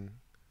threes than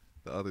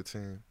the other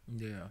team.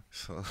 Yeah.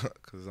 So,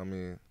 because I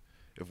mean,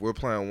 if we're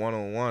playing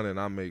 1-on-1 and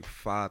I make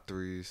 5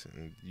 threes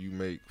and you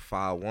make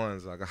 5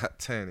 ones, I got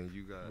 10 and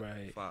you got 5.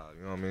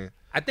 You know what I mean?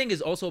 I think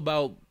it's also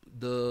about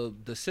the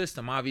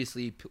system.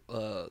 Obviously,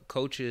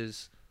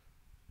 coaches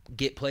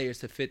get players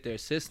to fit their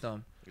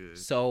system. Yeah.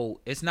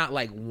 So it's not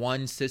like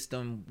one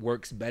system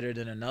works better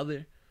than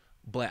another.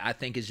 But I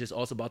think it's just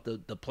also about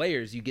the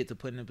players you get to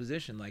put in a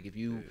position. Like if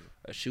you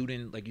are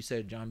shooting, like you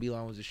said, John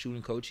Beeline was a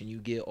shooting coach, and you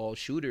get all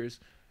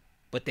shooters,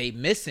 but they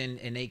missing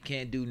and they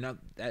can't do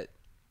nothing. That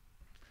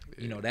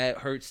that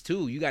hurts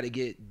too. You got to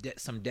get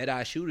some dead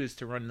eye shooters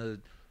to run the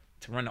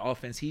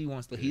offense he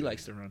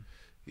likes to run.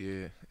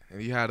 Yeah,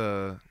 and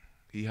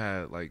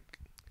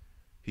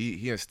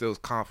he instills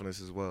confidence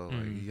as well. Mm-hmm.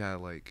 Like he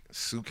had like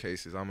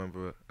suitcases. I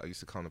remember I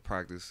used to come to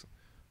practice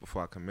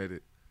before I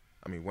committed.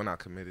 I mean, when I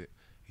committed.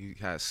 He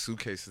had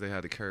suitcases they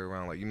had to carry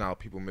around. Like, you know how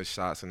people miss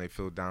shots and they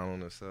feel down on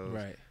themselves?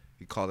 Right.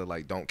 He called it,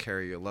 like, don't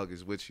carry your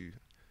luggage with you.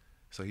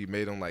 So he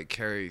made them, like,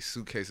 carry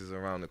suitcases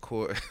around the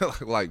court,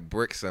 like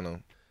bricks in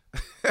them,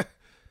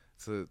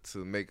 to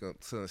make them,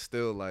 to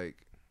instill,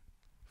 like,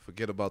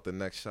 forget about the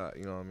next shot.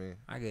 You know what I mean?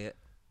 I get it.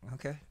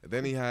 Okay. And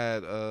then he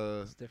had,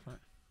 it's different.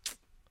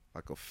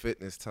 like a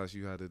fitness test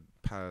you had to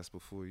pass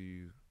before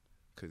you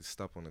could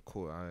step on the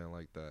court. I didn't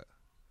like that.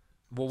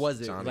 What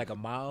was it? Like a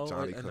mile?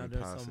 Johnny couldn't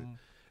pass it.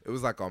 It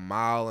was like a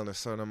mile in a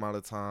certain amount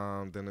of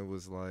time. Then it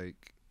was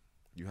like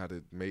you had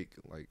to make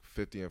like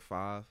 50 and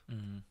 5.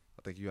 Mm-hmm.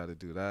 I think you had to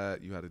do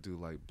that. You had to do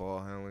like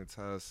ball handling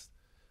tests.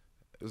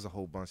 It was a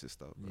whole bunch of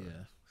stuff, bro.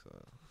 Yeah.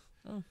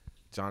 So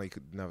Johnny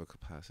never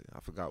could pass it.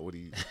 I forgot what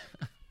he.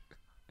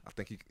 I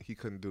think he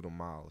couldn't do the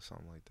mile or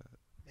something like that.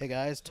 Hey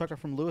guys, Tucker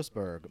from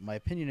Lewisburg. My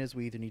opinion is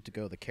we either need to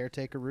go the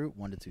caretaker route,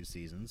 1 to 2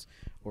 seasons,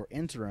 or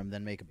interim,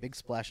 then make a big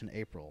splash in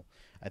April.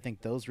 I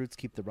think those routes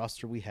keep the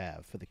roster we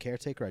have. For the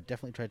caretaker, I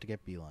definitely tried to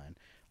get Beeline.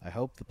 I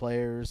hope the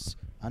players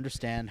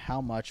understand how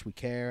much we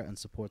care and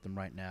support them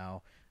right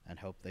now, and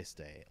hope they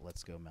stay.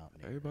 Let's go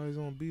Mountaineers. Everybody's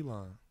on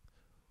Beeline.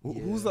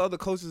 Who's the other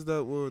coaches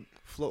that were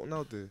floating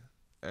out there?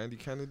 Andy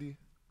Kennedy?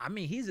 I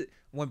mean,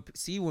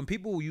 when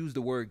people use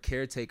the word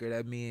caretaker,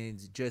 that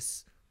means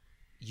just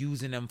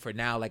using them for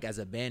now, like as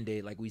a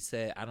Band-Aid. Like we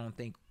said, I don't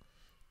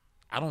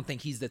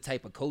think he's the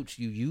type of coach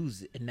you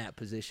use in that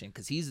position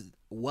because he's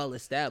well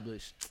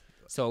established.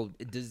 So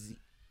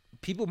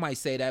people might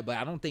say that, but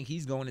I don't think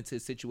he's going into a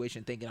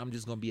situation thinking I'm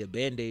just going to be a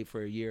Band-Aid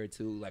for a year or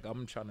two. Like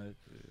I'm trying to.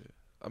 Yeah.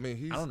 I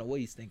mean, I don't know what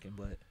he's thinking,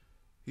 but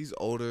he's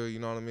older. You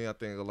know what I mean? I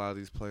think a lot of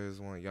these players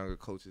want younger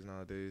coaches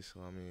nowadays.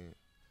 So I mean,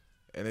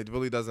 and it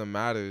really doesn't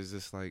matter. It's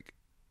just like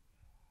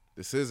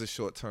this is a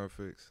short-term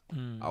fix.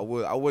 I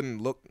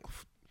wouldn't look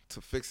to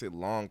fix it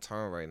long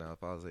term right now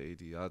if I was an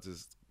AD. I'll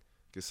just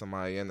get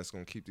somebody in that's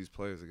going to keep these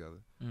players together.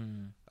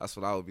 That's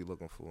what I would be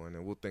looking for. And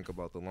then we'll think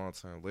about the long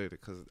term later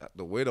because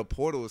the way the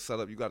portal is set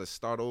up, you got to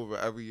start over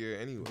every year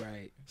anyway.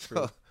 Right.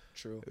 True.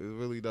 True. It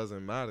really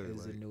doesn't matter.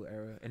 It's a new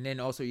era. And then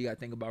also you got to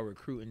think about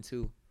recruiting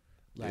too.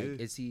 Like,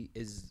 is he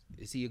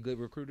a good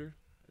recruiter?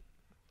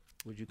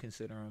 Would you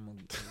consider him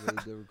a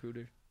really good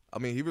recruiter? I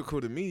mean, he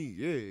recruited me.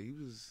 Yeah, he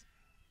was.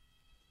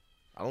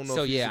 I don't know.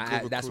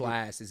 So that's why I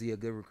asked: is he a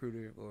good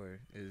recruiter or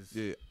is?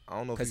 Yeah, I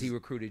don't know because he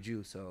recruited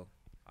you. So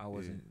I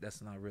wasn't. Yeah.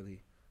 That's not really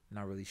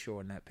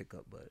sure in that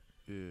pickup, but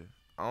yeah,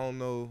 I don't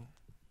know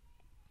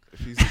if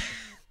he's.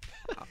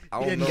 I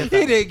don't know. He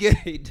didn't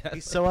get it.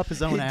 He's so up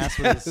his own ass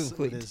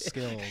with his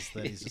skills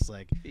that he's just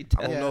like.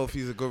 I don't know if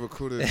he's a good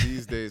recruiter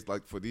these days,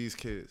 like for these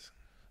kids.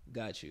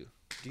 Got you.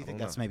 Do you think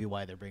that's maybe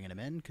why they're bringing him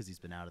in? Because he's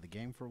been out of the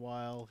game for a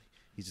while.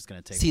 He's just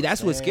going to take. See,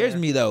 that's what scares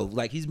me though.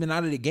 Like he's been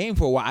out of the game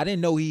for a while. I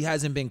didn't know he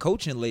hasn't been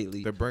coaching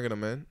lately. They're bringing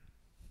him in.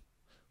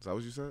 Is that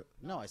what you said?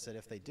 No, I said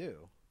if they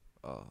do.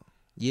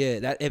 Yeah,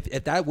 that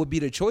if that would be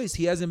the choice,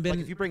 he hasn't been.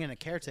 Like if you bring in a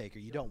caretaker,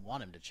 you don't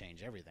want him to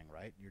change everything,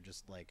 right? You're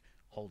just like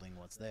holding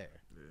what's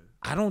there. Yeah.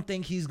 I don't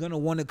think he's gonna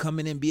want to come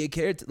in and be a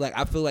caretaker. Like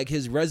I feel like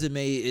his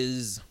resume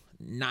is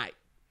not.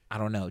 I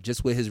don't know.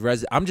 Just with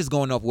his I'm just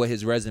going off what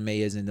his resume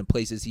is and the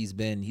places he's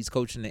been. He's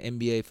coached in the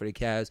NBA for the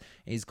Cavs,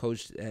 and he's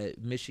coached at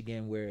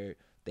Michigan where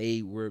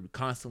they were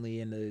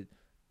constantly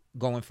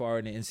going far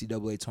in the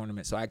NCAA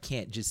tournament. So I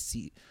can't just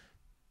see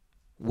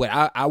what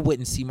I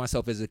wouldn't see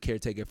myself as a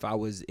caretaker if I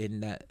was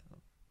in that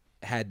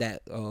had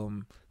that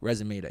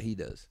resume that he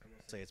does.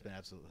 Say it's been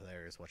absolutely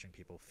hilarious watching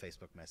people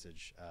Facebook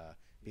message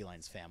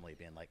Beeline's family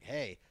being like,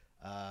 "Hey,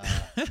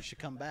 you should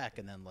come back,"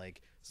 and then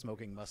like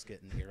smoking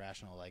musket and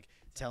irrational like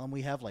tell him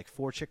we have like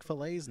 4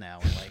 Chick-fil-A's now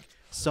and like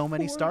so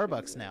many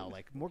Starbucks now.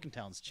 Like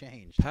Morgantown's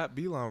changed. Pat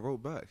Beeline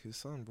wrote back. His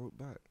son wrote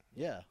back.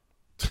 Yeah.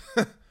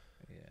 Yeah.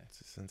 It's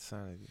just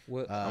insanity.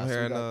 I'm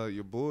hearing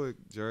your boy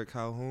Jared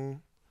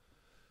Calhoun.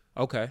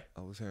 Okay.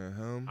 I was hearing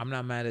him. I'm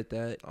not mad at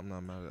that. I'm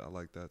not mad at it. I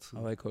like that too.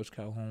 I like Coach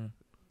Calhoun.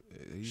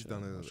 Yeah, he's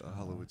done a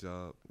hell of a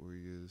job where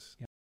he is.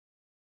 Yeah.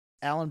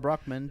 Alan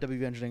Brockman,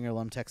 WVU engineering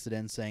alum, texted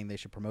in saying they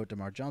should promote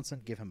DeMar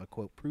Johnson, give him a,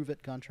 quote,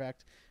 prove-it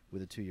contract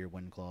with a 2-year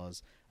win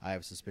clause. I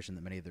have a suspicion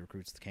that many of the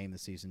recruits that came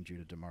this season due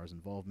to DeMar's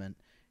involvement.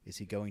 Is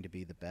he going to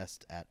be the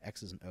best at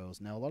X's and O's?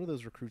 Now, a lot of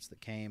those recruits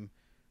that came,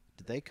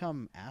 did they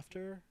come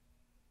after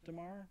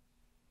DeMar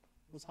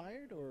was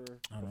hired or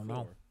I don't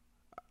know.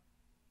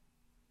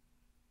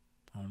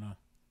 I don't know.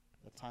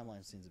 The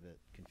timeline seems a bit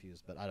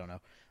confused, but I don't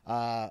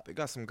know. They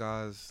got some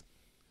guys.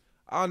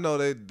 I know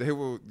they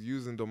were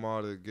using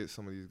DeMar to get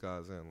some of these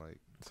guys in, like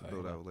to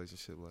build that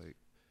relationship. Like,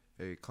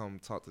 hey, come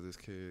talk to this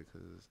kid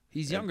because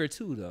he's younger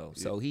too, though.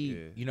 So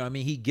you know what I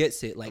mean? He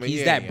gets it. Like, I mean,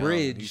 he's that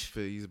bridge.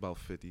 He's about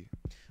 50.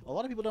 A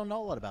lot of people don't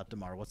know a lot about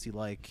DeMar. What's he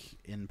like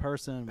in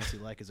person? What's he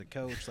like as a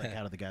coach? Like,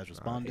 how do the guys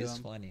respond to him? It's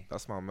funny.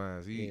 That's my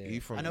man. He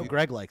from. I know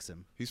Greg likes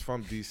him. He's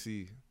from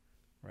DC.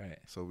 Right.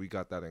 So we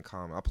got that in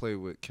common. I played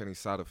with Kenny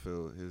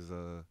Satterfield, his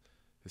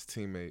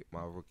teammate,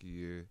 my rookie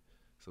year.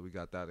 So we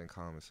got that in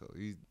common. So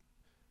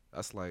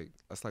that's like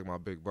my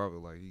big brother.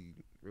 Like, he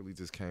really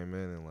just came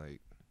in and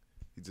like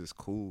he's just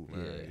cool,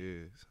 man.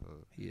 Yeah. So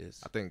he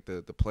is. I think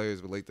the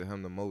players relate to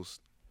him the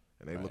most,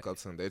 and they look up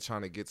to him. They're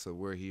trying to get to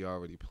where he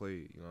already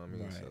played. You know what I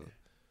mean? Right. So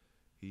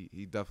they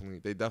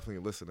definitely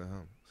listen to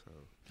him. So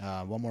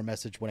one more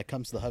message. When it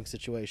comes to the hug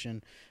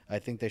situation, I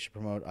think they should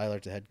promote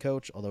Eilert to head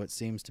coach, although it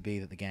seems to be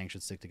that the gang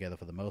should stick together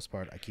for the most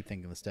part. I keep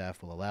thinking the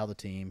staff will allow the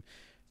team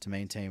to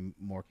maintain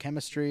more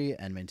chemistry,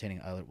 and maintaining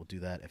Eilert will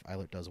do that. If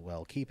Eilert does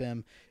well, keep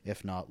him.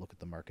 If not, look at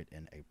the market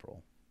in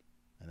April.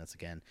 And that's,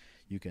 again,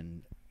 you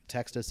can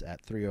text us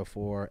at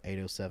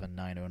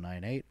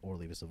 304-807-9098 or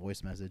leave us a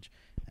voice message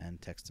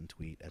and text and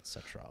tweet,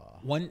 etc.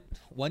 One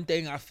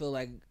thing I feel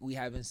like we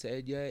haven't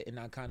said yet, and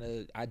I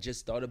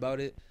just thought about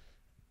it,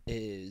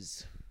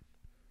 is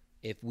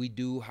if we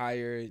do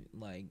hire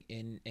like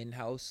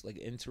in-house, like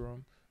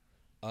interim,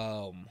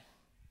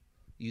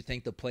 you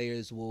think the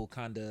players will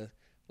kind of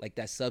like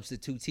that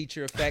substitute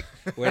teacher effect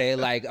where they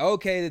like,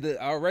 okay,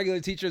 our regular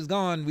teacher is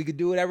gone. We could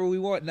do whatever we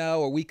want now,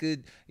 or we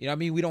could, you know what I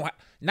mean? We don't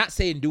not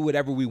saying do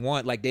whatever we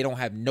want. Like, they don't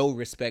have no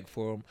respect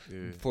for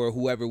them, for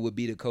whoever would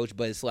be the coach.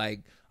 But it's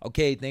like,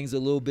 okay, things are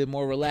a little bit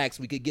more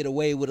relaxed. We could get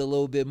away with a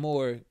little bit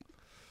more.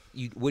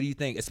 What do you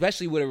think?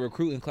 Especially with a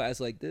recruiting class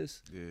like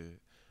this. Yeah.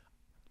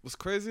 What's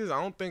crazy is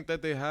I don't think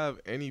that they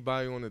have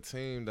anybody on the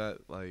team that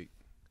like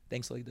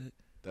thinks like that.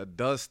 That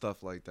does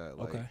stuff like that.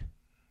 Like, okay.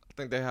 I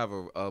think they have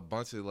a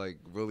bunch of like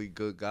really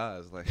good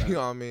guys. Like, you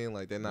know what I mean?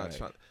 Like, they're not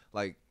trying.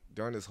 Like,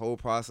 during this whole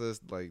process,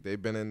 like,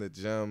 they've been in the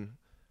gym.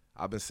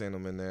 I've been seeing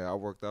them in there. I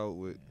worked out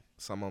with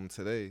some of them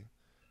today.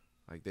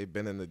 Like, they've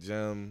been in the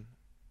gym.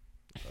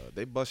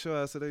 They bust your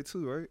ass today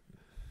too, right?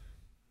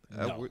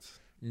 No. Edwards?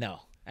 No,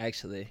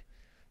 actually,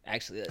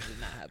 that did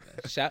not happen.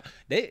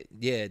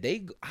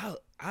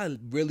 I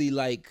really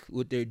like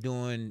what they're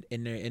doing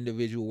in their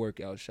individual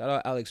workouts. Shout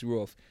out Alex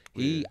Ruoff.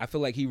 I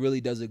feel like he really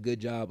does a good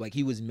job. Like,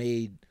 he was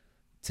made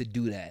to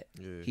do that.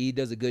 Yeah. He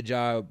does a good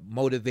job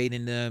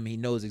motivating them. He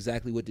knows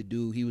exactly what to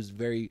do. He was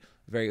very,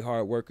 very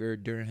hard worker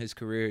during his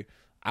career.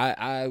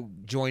 I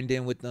joined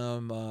in with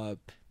them.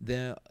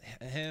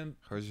 Patrick.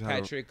 Heard you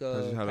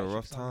had a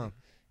rough time.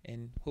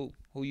 And who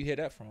you hear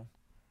that from?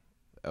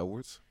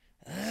 Edwards.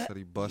 Said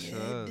he bust your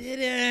ass.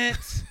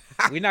 Didn't.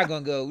 We're not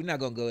gonna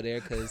go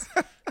there because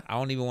I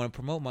don't even want to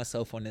promote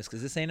myself on this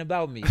because this ain't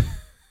about me.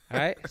 All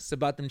right, it's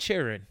about them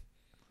cheering.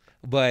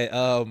 But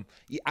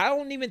I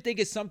don't even think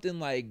it's something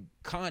like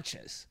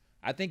conscious.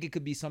 I think it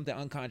could be something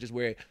unconscious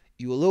where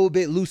you a little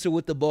bit looser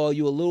with the ball,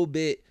 you a little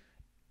bit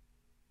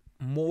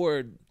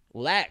more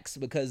lax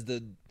because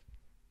the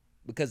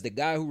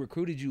guy who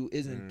recruited you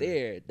isn't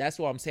there. That's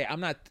what I'm saying.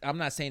 I'm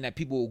not saying that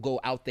people will go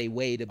out their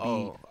way to be.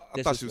 Oh,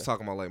 I thought you was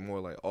talking about like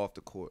more like off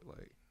the court,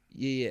 like.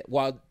 Yeah.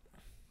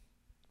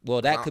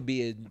 Well, that could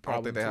be a problem. I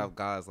don't think they have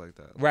guys like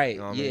that. Like, right.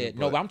 You know what yeah. I mean?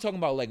 No, but I'm talking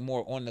about like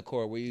more on the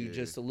court where you're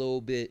just a little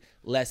bit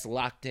less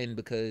locked in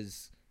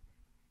because.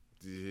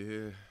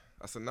 Yeah,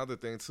 that's another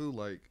thing too.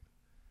 Like,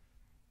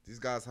 these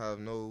guys have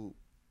no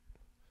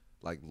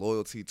like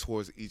loyalty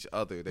towards each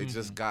other. They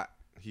just got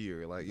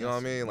here. Like, you know what I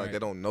mean? Like, they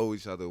don't know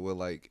each other. Where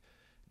like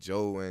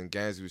Joe and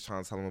Gansey was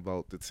trying to tell them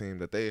about the team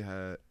that they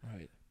had.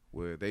 Right.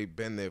 Where they've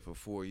been there for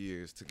 4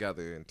 years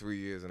together in 3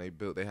 years, and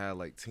they had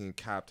like team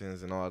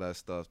captains and all that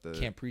stuff. That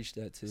can't preach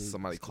that to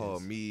somebody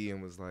called me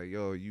and was like,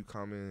 "Yo, you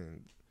coming?"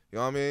 And, you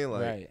know what I mean?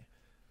 Like, right.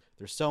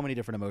 There's so many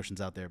different emotions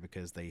out there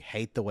because they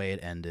hate the way it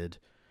ended,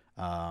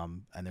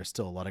 and there's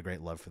still a lot of great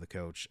love for the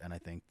coach. And I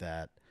think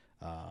that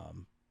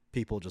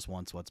people just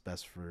want what's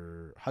best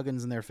for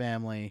Huggins and their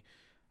family,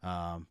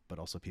 but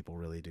also people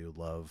really do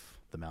love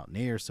the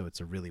Mountaineers. So it's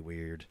a really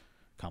weird,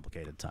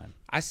 complicated time.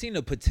 I seen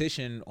a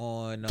petition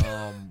on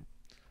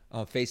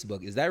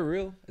Facebook. Is that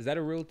real? Is that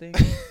a real thing?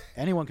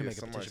 Anyone can make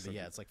a petition,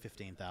 but it's like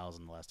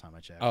 15,000 the last time I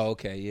checked. Oh,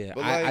 okay, yeah.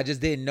 Like, I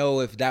just didn't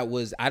know if that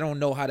was. I don't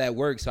know how that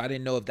works, so I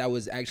didn't know if that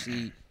was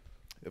actually.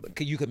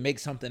 You could make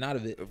something out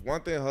of it. If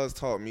one thing Huz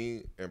taught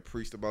me and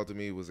preached about to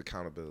me was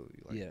accountability.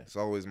 Like, it's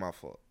always my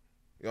fault.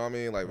 You know what I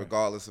mean? Like,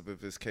 regardless of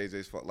if it's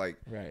KJ's fault. Like,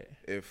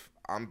 if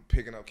I'm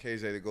picking up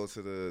KJ to go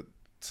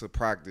to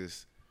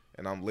practice.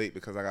 And I'm late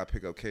because I got to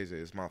pick up KJ.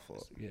 It's my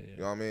fault. Yeah. You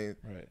know what I mean?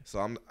 Right.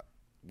 So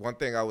one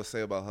thing I would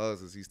say about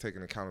Huz is he's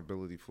taking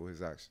accountability for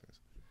his actions.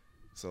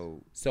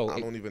 So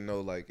I don't even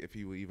know like if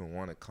he would even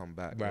want to come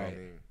back. You know what I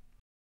mean?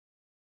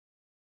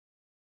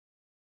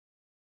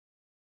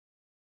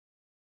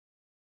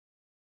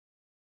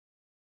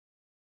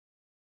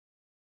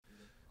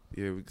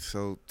 Yeah,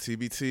 so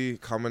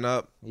TBT coming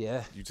up.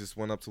 Yeah. You just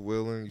went up to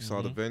Wheeling. You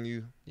saw the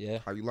venue. Yeah.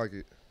 How you like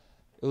it?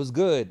 It was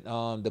good.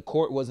 The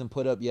court wasn't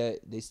put up yet.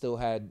 They still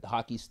had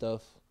hockey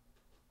stuff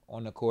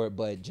on the court,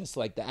 but just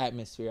like the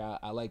atmosphere,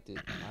 I liked it.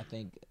 I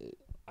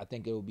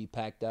think it will be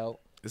packed out.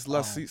 It's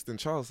less seats than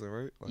Charleston,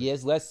 right? Like, yeah,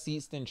 it's less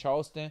seats than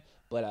Charleston,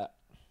 but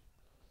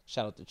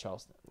shout out to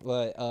Charleston.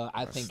 But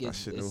I think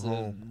it's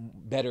a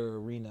better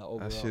arena overall.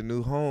 That's your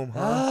new home,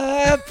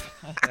 huh?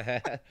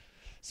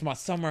 It's my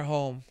summer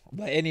home.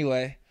 But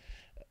anyway,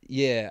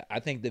 yeah, I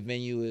think the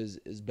venue is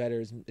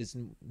better. It's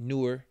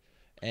newer,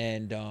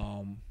 and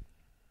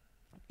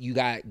you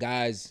got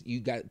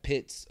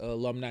Pitt's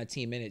alumni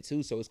team in it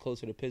too, so it's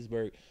closer to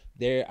Pittsburgh.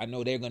 I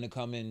know they're gonna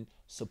come and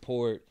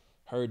support.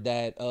 Heard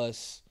that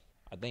us.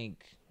 I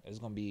think it's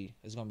gonna be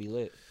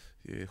lit.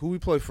 Yeah, who we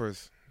play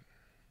first?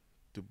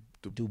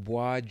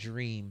 Dubois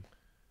Dream,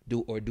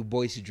 Du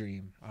Bois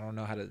Dream. I don't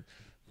know how to.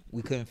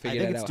 We couldn't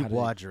figure that out. I think it's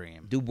Dubois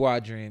Dream. Dubois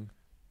Dream.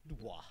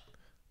 Dubois.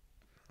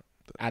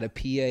 Out of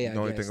PA, you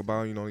know anything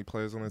about him? You know any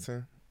players on the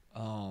team?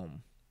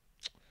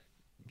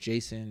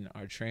 Jason,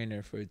 our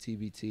trainer for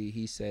TBT,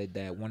 he said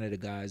that one of the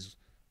guys,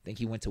 I think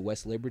he went to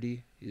West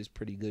Liberty. He's a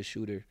pretty good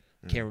shooter.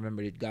 Can't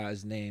remember the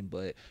guy's name,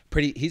 but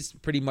he's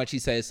pretty much, he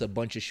said it's a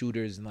bunch of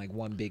shooters and like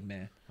one big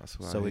man. That's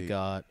what so I we hate.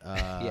 got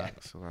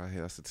That's what I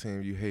hate. That's the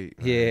team you hate,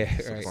 man. Yeah,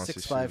 right.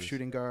 6'5"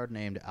 shooting guard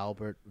named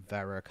Albert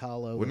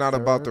Varacalo. We're not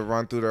about to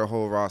run through their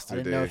whole roster. I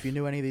didn't know if you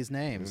knew any of these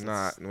names.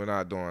 We're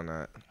not doing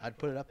that. I'd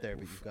put it up there,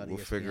 but you've got to.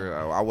 We'll figure it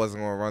out. I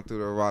wasn't gonna run through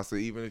the roster,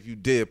 even if you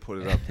did put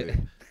it up there.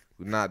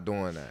 We're not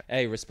doing that.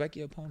 Hey, respect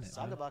your opponent.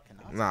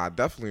 Nah,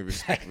 definitely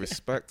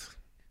respect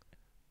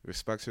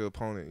your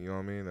opponent. You know what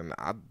I mean? And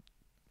I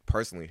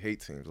personally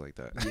hate teams like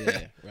that.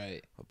 Yeah,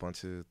 right. A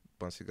bunch of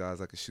guys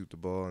that can shoot the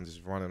ball and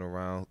just running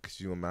around. Could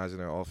you imagine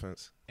their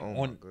offense? Oh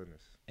my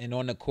goodness. And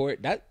on the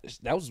court, that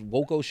was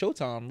Woko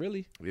Showtime,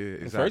 really. Yeah,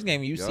 exactly. The first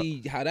game, you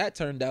see how that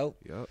turned out.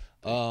 Yep.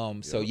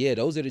 So yeah,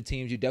 those are the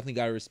teams you definitely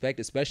got to respect,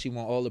 especially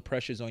when all the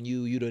pressure's on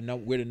you.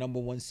 We're the number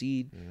one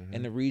seed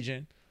in the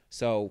region,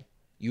 so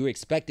you're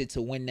expected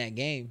to win that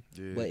game.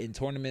 Yeah. But in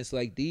tournaments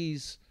like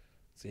these,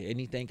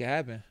 anything can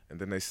happen. And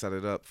then they set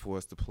it up for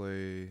us to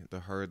play the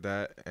Heard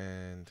That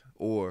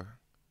or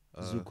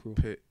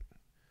Pitt.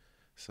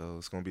 So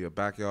it's going to be a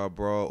backyard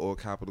brawl or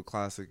Capital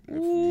Classic.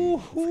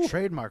 For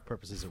trademark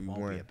purposes, it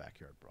won't be a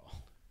backyard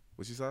brawl.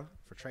 What you say?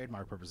 For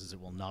trademark purposes, it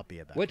will not be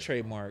a backyard What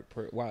trademark?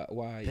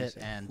 Why? Pitt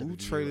and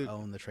WVU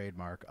own the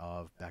trademark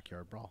of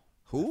backyard brawl.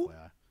 Who?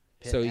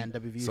 Pitt and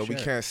WVU So we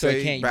can't so say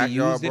it can't backyard be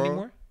used brawl?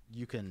 anymore?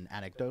 You can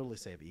anecdotally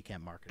say it, but you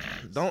can't market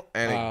it. Don't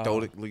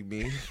anecdotally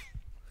me.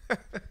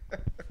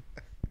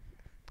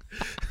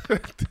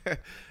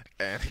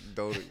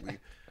 Anecdotally.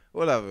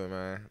 Whatever,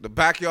 man. The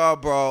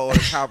backyard brawl or the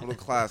Capital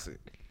Classic.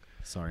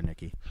 Sorry,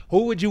 Nikki.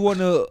 Who would you want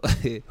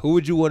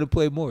to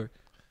play more?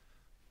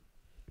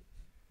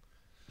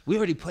 We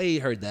already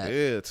Heard That.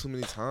 Yeah, too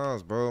many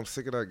times, bro. I'm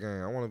sick of that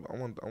game. I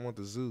want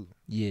the zoo.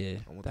 Yeah.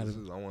 I want the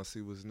zoo. I want to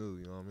see what's new,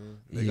 you know what I mean?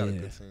 They got a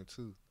good team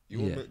too. You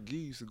and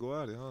McGee used to go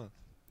at it, huh?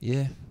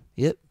 Yeah.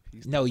 Yep.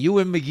 No, you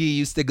and McGee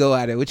used to go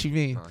at it. What you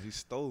mean? Nah, he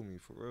stole me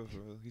for real.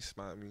 He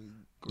smacked me.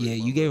 Yeah,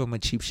 you gave him a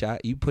cheap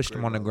shot. You pushed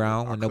him on the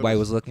ground when nobody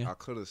was looking. I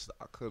could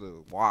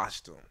have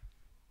washed him.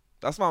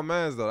 That's my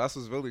man's though. That's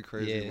what's really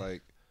crazy. Yeah.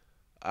 Like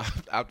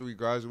after we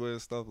graduated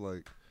and stuff,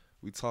 like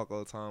we talk all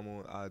the time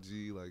on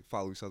IG, like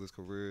follow each other's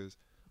careers.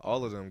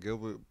 All of them,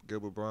 Gilbert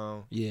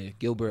Brown. Yeah,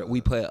 Gilbert.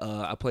 We play.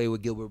 I played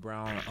with Gilbert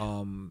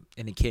Brown.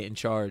 In the Canton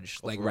Charge,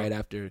 like right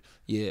after.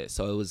 Yeah,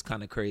 so it was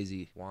kind of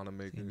crazy.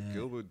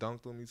 Gilbert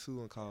dunked on me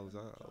too in college.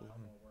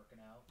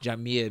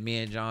 Me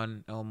and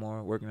John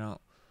Elmore working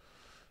out.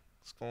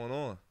 What's going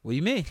on? What do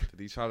you mean? Did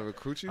he try to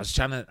recruit you? I was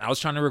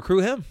trying to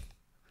recruit him.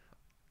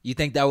 You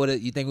think we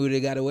would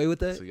have got away with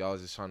that? So y'all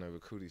was just trying to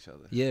recruit each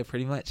other. Yeah,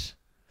 pretty much.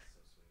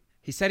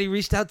 He said he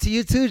reached out to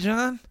you too,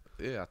 John.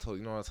 Yeah, you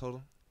know what I told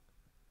him?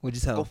 What'd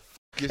you tell him?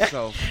 Go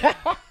yourself.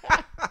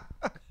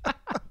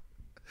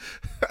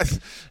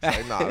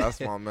 Like, nah, that's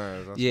my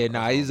man.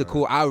 He's a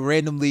cool. I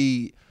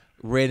randomly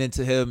ran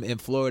into him in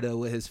Florida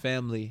with his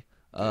family.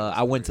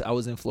 I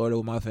was in Florida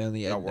with my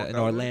family in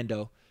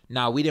Orlando.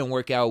 Nah, we didn't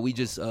work out. We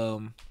just I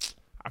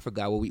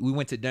forgot what we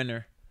went to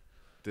dinner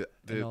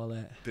and all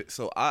that.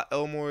 So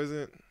Elmore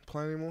isn't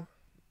playing anymore?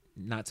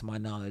 Not to my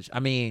knowledge. I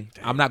mean,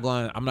 I'm not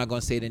going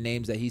to say the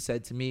names that he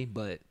said to me,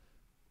 but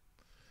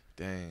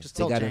dang. Just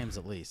tell James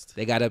at least.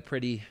 They got a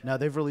pretty. No,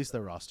 they've released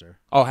their roster.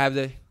 Oh, have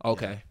they?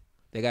 Okay. Yeah.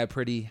 They got a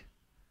pretty.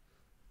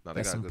 No,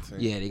 they got a good team.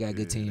 Yeah, they got a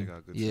good team.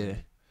 Yeah.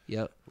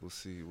 Yep. We'll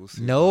see.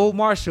 No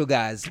Marshall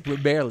guys. We're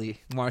barely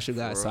Marshall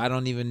guys. So I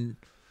don't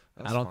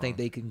think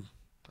they can.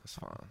 That's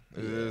fine.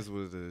 It is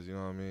what it is. You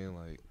know what I mean?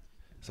 Like,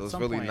 so it's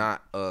really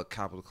not a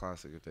Capital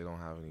Classic if they don't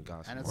have any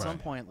guys. And at some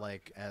point,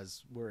 like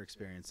as we're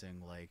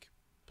experiencing, like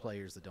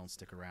players that don't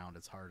stick around,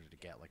 it's harder to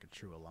get like a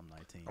true alumni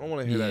team. I don't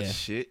want to hear that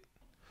shit.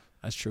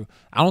 That's true.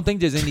 I don't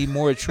think there's any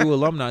more true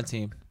alumni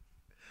team.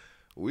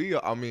 We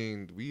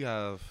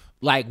have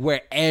like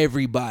where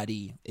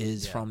everybody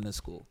is from the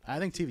school. I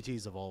think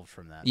TBT's evolved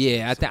from that.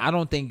 Yeah, I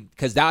don't think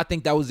because I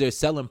think that was their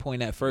selling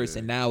point at first,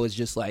 and now it's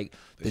just like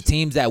the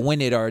teams that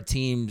win it are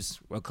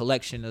a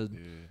collection of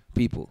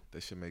people. They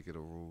should make it a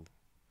rule.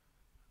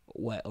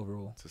 What a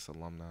rule? Just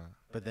alumni.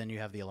 But then you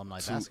have the alumni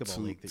basketball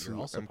league that you're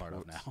also part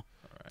of now.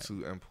 Right.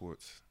 2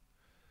 imports.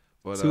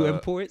 But, 2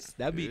 imports?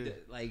 That'd be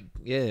that'd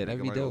be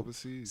like dope.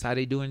 Overseas. That's how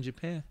they do in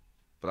Japan.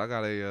 But I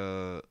got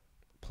a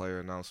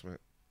player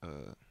announcement.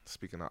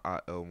 Speaking of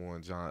Ott Elmore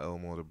and John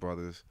Elmore, the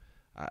brothers,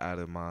 I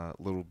added my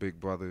little big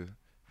brother,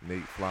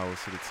 Nate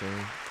Flowers, to the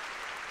team.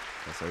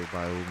 That's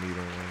everybody will meet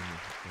him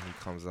when he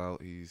comes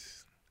out. He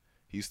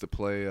used to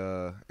play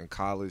in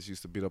college,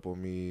 used to beat up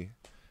on me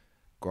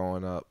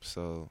growing up.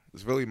 So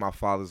it's really my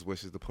father's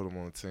wishes to put him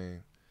on the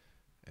team.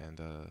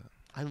 And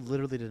I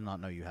literally did not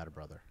know you had a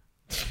brother.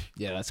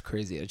 Yeah, that's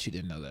crazy that you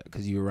didn't know that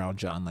because you were around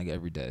John like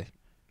every day.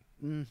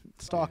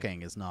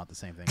 Stalking is not the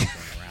same thing as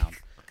going around.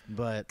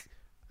 But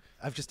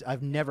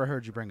I've never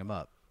heard you bring him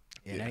up.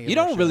 You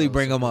don't really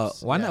bring him up.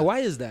 Why not? Why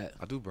is that?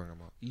 I do bring him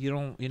up.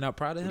 You're not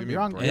proud of him? You're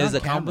on his camera,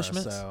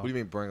 accomplishments? So. What do you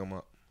mean bring him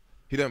up?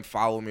 He didn't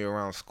follow me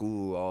around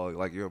school all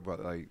like your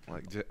brother. Like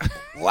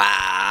wow,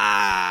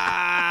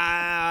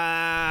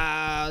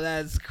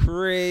 that's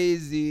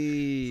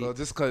crazy. So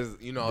just because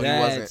he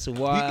that's wasn't,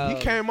 wild.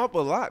 he came up a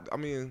lot. I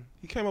mean,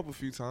 he came up a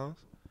few times.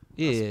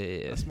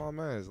 Yeah, that's my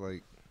man's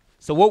like.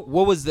 So what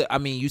was the? I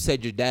mean, you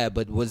said your dad,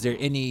 but was there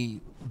any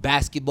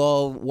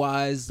basketball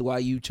wise why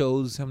you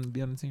chose him to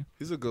be on the team?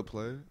 He's a good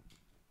player.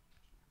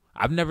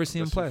 I've never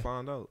seen him play.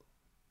 Find out.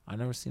 I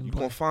never seen him You play.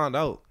 gonna find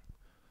out.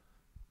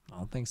 I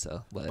don't think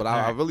so. But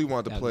I really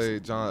wanted to play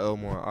John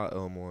Elmore and Ott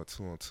Elmore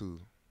 2-on-2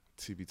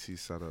 TBT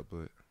setup,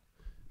 but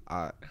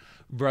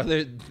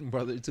brother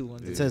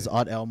 2-1-2. It says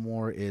Ott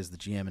Elmore is the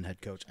GM and head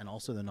coach, and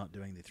also they're not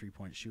doing the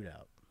 3-point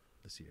shootout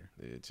this year.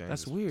 Yeah,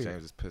 that's weird.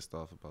 James is pissed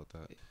off about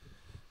that.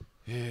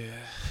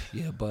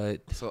 Yeah,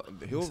 but so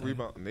he'll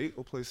rebound. Nate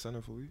will play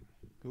center for you.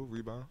 He'll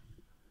rebound.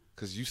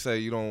 Cause you say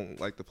you don't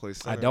like to play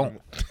center. I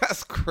don't.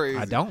 That's crazy.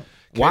 I don't.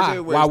 Why?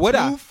 Why would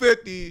I?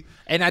 250.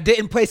 And I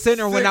didn't play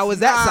center when I was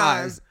that 6'9".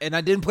 size. And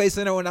I didn't play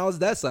center when I was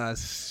that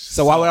size.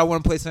 So why would I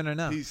want to play center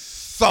now? He's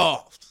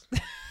soft.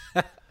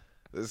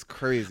 It's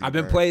crazy. I've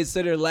been playing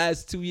center the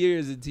last 2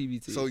 years in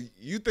TBT. So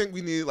you think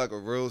we need like a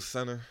real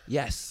center?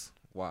 Yes.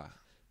 Why?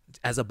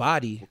 As a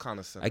body. What kind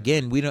of center?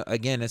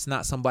 Again, it's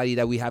not somebody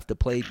that we have to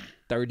play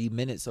 30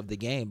 minutes of the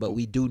game, but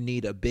we do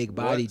need a big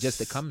body just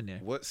to come in there.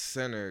 What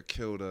center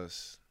killed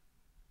us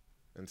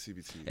in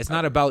TBT? It's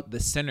not about the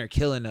center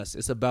killing us.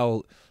 It's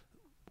about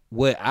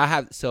what I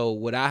have. So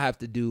what I have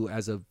to do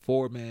as a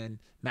 4-man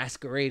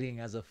masquerading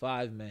as a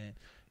 5-man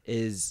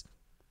is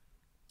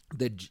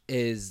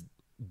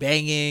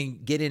banging,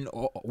 getting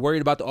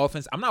worried about the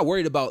offense. I'm not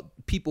worried about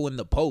people in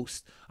the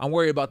post. I'm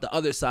worried about the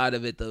other side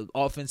of it, the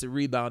offensive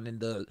rebound and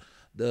but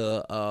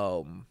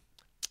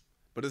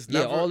it's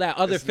never, all that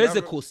other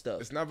physical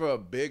stuff. It's never a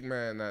big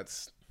man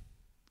that's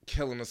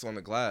killing us on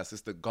the glass.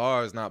 It's the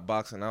guards not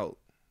boxing out.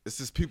 It's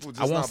just people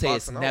just not boxing out. I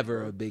won't say it's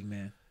never a big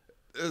man.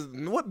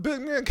 What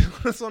big man killing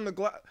us on the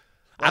glass?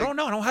 Like, I don't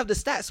know. I don't have the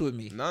stats with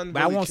me. But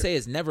I won't say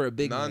it's never a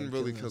big man. None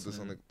really killed us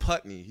on the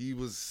Putney. He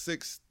was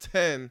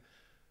 6'10",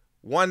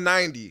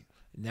 190.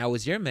 That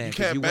was your man. You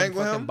can't bang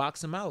with him?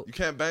 Box him out. You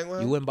can't bang with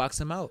him? You wouldn't box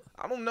him out.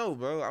 I don't know,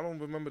 bro. I don't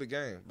remember the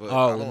game.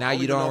 But now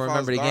you don't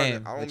remember the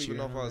game. I don't even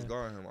know if I was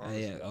guarding him.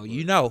 Honestly, yeah. Oh,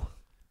 you know.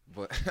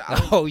 But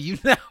you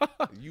know.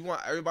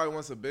 Everybody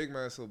wants a big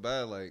man so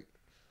bad, like.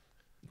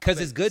 Because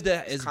it's good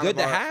to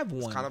have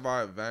one. It's kind of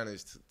our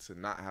advantage to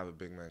not have a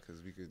big man because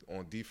we could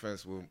on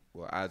defense we're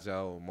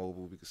agile or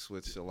mobile. We could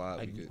switch a lot.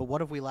 But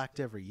what have we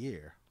lacked every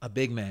year? A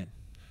big man.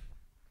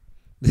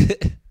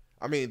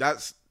 I mean,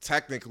 that's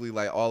technically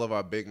like all of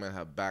our big men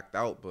have backed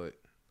out, but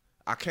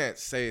I can't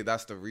say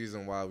that's the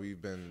reason why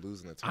we've been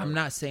losing the tournament. I'm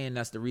not saying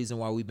that's the reason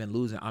why we've been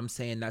losing. I'm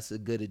saying that's a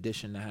good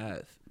addition to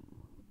have.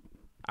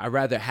 I'd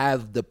rather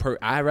have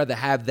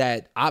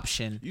that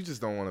option. You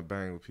just don't want to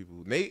bang with people.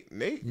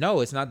 Nate?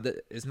 No, it's not.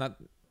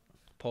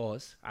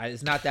 Pause.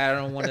 It's not that I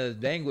don't want to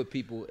bang with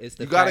people. It's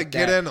the you got to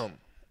get in them.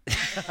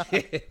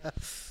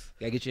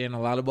 Gotta get you in a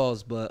lot of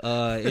balls. But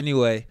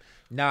anyway,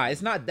 nah,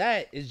 it's not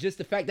that. It's just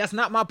the fact that's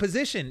not my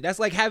position. That's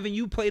like having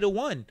you play the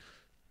 1.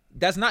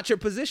 That's not your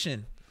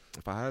position.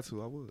 If I had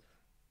to, I would.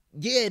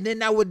 Yeah, and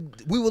then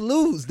we would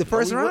lose the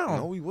first round.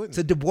 No, we wouldn't. It's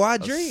a Dubois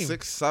dream.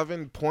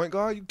 6'7" point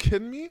guard? You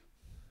kidding me?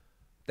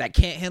 That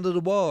can't handle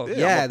the ball.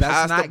 Yeah,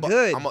 that's not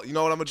good. You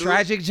know what I'm gonna do?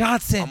 Tragic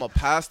Johnson. I'm gonna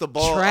pass the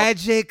ball.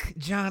 Tragic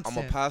Johnson. I'm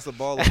gonna pass the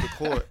ball up the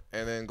court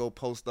and then go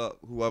post up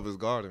whoever's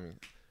guarding me.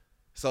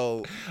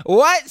 So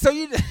what? So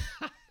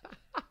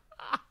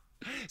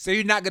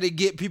you're not gonna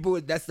get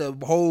people. That's the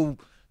whole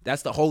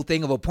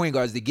thing of a point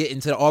guard is to get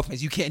into the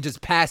offense. You can't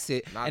just pass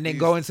it and then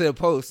go into the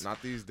post.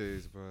 Not these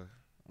days, bro.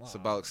 Wow. It's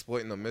about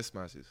exploiting the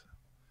mismatches.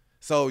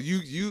 So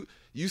you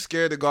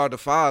scared to guard the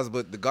fives,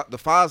 but the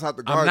fives have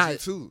to guard you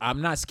too.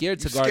 I'm not scared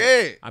to guard.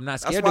 Scared. I'm not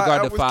scared to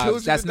guard the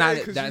fives. That's not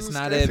an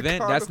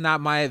advantage. That's not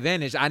my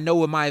advantage. I know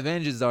what my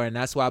advantages are, and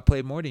that's why I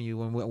played more than you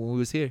when we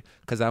was here,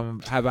 because I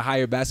have a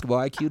higher basketball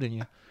IQ than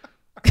you.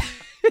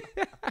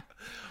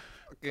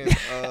 Again,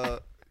 I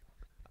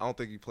don't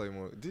think you played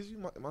more. Did you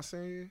my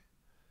senior year?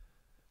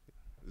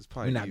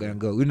 We're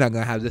not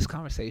gonna have this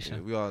conversation.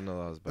 Yeah, we all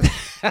know I was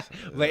bad.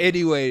 But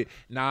anyway,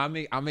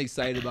 I'm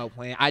excited about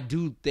playing. I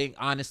do think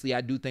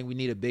we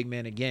need a big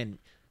man again.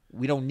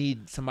 We don't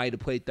need somebody to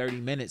play 30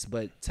 minutes,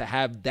 but to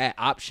have that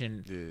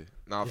option,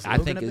 I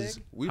think is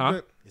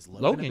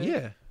Logan.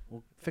 Yeah,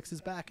 we'll fix his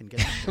back and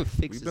get him.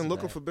 We've been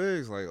looking for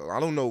bigs. Like, I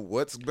don't know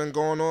what's been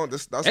going on.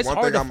 That's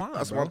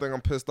one thing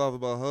I'm pissed off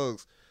about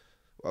Hugs.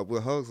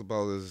 What Hugs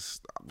about is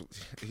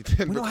he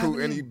didn't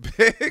recruit any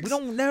bigs. We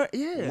don't never.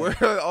 Yeah. Where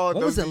are all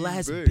what was the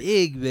last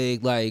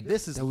big like?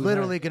 This is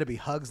literally going to be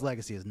Hugs'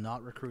 legacy, is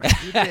not recruiting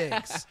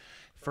bigs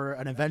for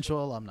an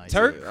eventual alumni.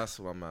 Turk. Yeah, that's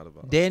what I'm mad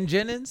about. Dan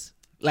Jennings,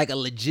 like a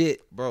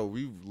legit. Bro,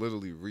 we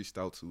literally reached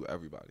out to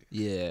everybody.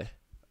 Yeah.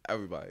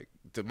 Everybody.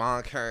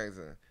 Demond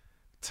Carrington,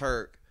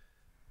 Turk,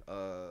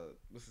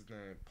 what's his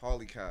name?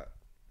 Paulie Cat,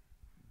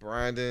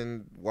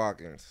 Brandon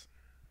Watkins.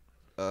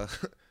 Who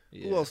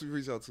else we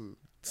reached out to?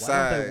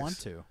 Why don't they want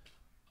to?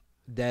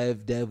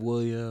 Dev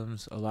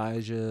Williams,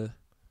 Elijah.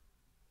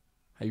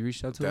 Have you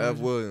reached out to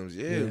Dev Williams?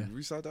 Yeah, we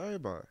reached out to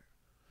everybody.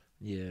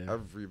 Yeah,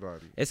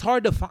 everybody. It's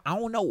hard to find. I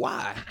don't know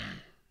why.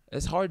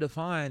 It's hard to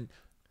find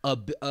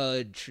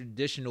a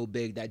traditional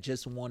big that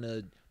just want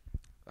to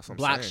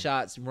block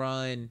shots,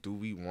 run. Do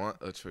we want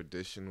a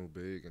traditional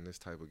big in this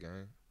type of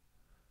game?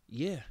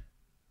 Yeah.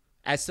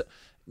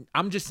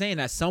 I'm just saying,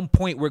 at some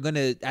point we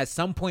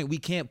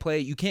can't play.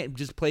 You can't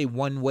just play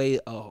one way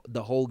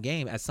the whole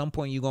game. At some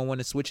point you're gonna want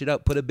to switch it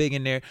up, put a big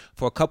in there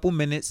for a couple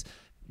minutes,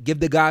 give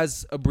the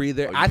guys a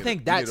breather.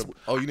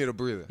 You need a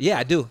breather. Yeah,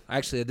 I do.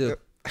 Actually, I do.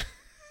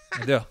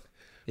 I do.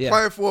 Yeah.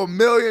 Playing for $1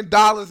 million in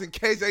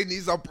KJ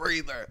needs a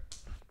breather.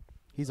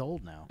 He's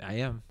old now. I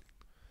am.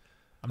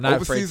 I'm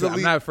not afraid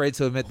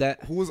to admit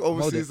that. Who was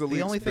overseas elite?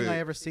 The only thing I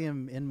ever see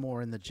him in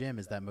more in the gym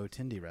is that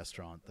Motindi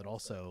restaurant that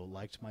also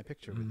liked my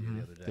picture with you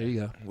the other day. There you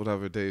go.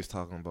 Whatever Dave's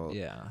talking about.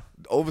 Yeah.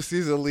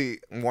 Overseas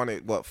elite won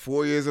it,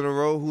 4 years in a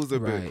row? Who's the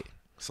big?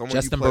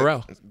 Justin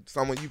Burrell.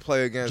 Someone you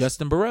play against.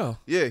 Justin Burrell.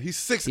 Yeah, he's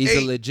 6'8". He's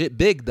a legit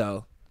big,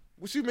 though.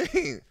 What you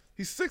mean?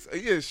 He's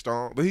 6'8". He is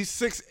strong, but he's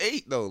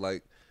 6'8", though.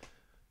 Like,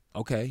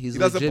 okay, he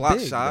doesn't block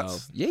big,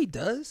 shots. Though. Yeah, he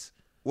does.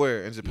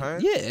 Where, in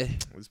Japan? Yeah.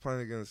 He's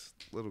playing against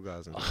little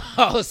guys in Japan.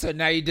 Oh, so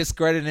now you're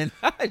discrediting.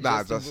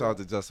 Nah, just shout out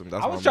to Justin.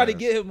 That's I was trying to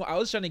get him.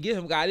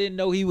 I didn't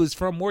know he was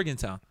from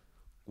Morgantown.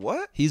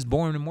 What? He's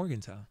born in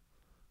Morgantown.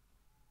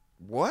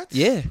 What?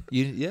 Yeah.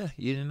 You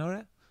didn't know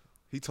that?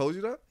 He told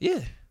you that?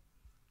 Yeah.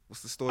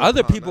 What's the story?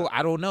 Other people, that?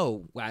 I don't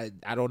know. I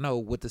don't know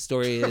what the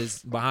story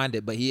is behind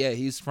it, but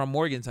he's from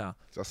Morgantown.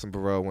 Justin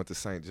Burrell went to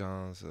St.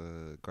 John's,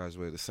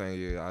 graduated the same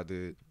year I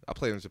did. I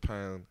played in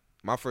Japan.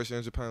 My first year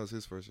in Japan was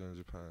his first year in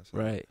Japan. So.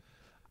 Right.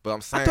 But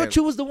I'm saying, I thought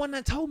you was the one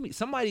that told me.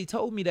 Somebody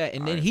told me that,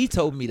 and then he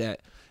told me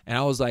that, and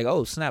I was like,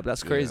 "Oh snap,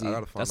 that's crazy.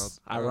 That's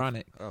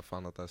ironic." I gotta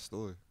find out that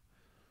story.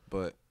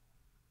 But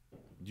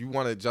you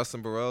wanted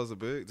Justin Burrell as a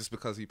big just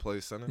because he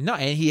plays center? No,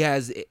 and he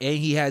has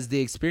the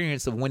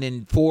experience of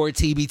winning 4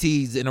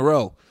 TBTs in a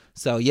row.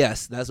 So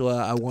yes, that's what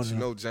I wanted.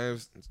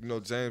 James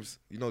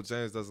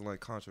doesn't like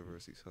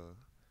controversy, so.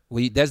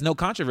 There's no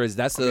controversy.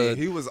 That's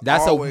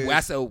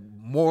a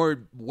more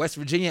West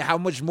Virginia. How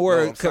much more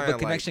of a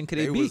connection could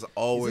it be? Was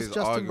always Is this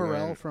Justin arguing.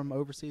 Burrell from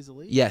Overseas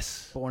Elite?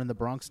 Yes. Born in the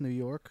Bronx, New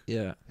York.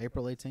 Yeah.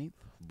 April 18th.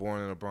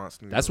 Born in the Bronx,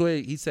 New York. That's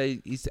what he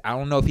said. I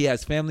don't know if he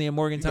has family in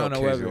Morgantown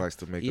or whatever. He likes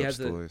to make up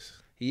stories.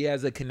 He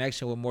has a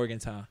connection with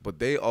Morgantown. But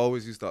they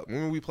always used to.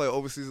 When we play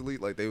Overseas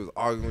Elite, like they was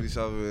arguing with each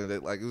other, and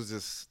it was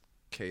just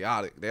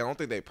chaotic. They don't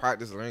think they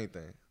practice or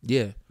anything.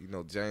 Yeah.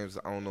 James,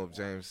 I don't know if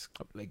James.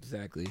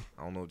 Exactly.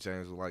 I don't know if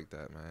James would like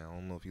that, man. I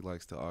don't know if he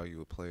likes to argue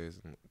with players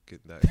and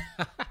get that.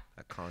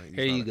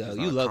 Here you go.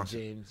 You love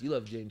James. You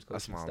love James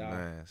coaching style. That's my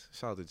man.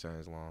 Shout out to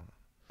James Long.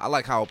 I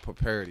like how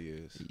prepared he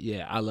is.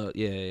 Yeah, I love.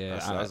 Yeah.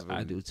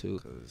 I do too.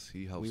 Because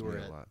he helps me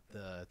a lot.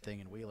 The thing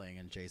in Wheeling,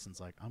 and Jason's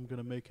like, "I'm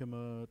gonna make him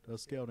a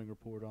scouting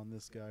report on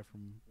this guy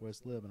from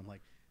West Lib," and I'm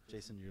like,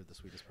 Jason, you're the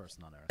sweetest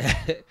person on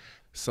earth.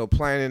 So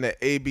playing in the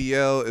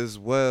ABL as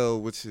well,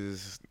 which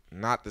is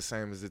not the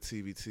same as the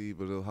TBT,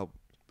 but it'll help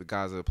the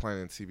guys that are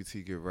playing in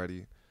TBT get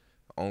ready.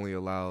 Only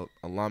allowed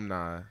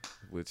alumni,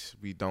 which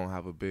we don't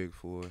have a big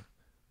for.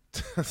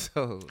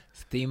 So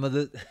it's theme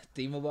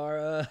of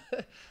our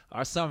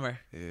our summer.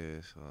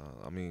 Yeah, so,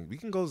 I mean, we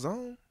can go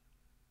zone.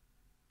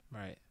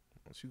 Right.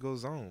 Once you go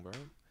zone, bro.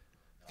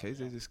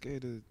 KJ just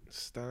scared to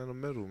stand in the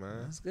middle,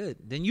 man. That's good.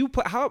 Then you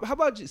put. How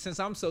about you? Since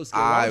I'm so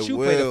scared, why don't you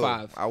play the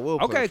 5? I will.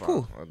 Play okay, five.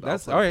 cool.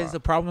 That's all right. It's a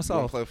problem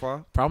solved. Play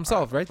 5. Problem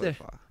solved right there.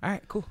 5. All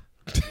right, cool.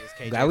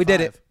 Glad we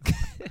did it.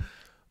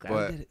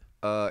 But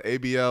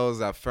ABL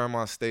is at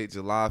Fairmont State,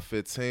 July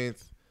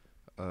 15th.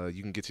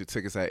 You can get your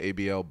tickets at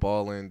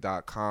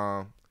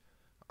ablballing.com.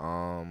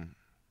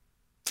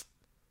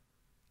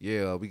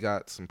 Yeah, we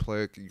got some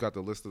player. You got the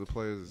list of the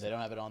players? They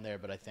don't have it on there,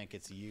 but I think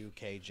it's you,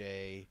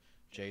 KJ,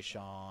 Jay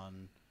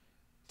Sean,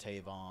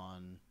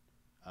 Tavon,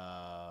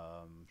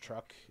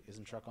 Truck.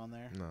 Isn't Truck on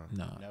there?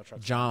 No. Truck.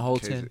 John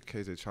Holton.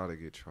 KJ tried to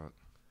get Truck.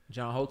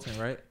 John Holton,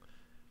 right?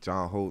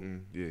 John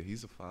Holton. Yeah,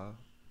 he's a 5.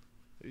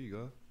 There you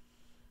go.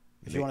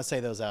 If you want to say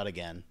those out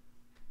again,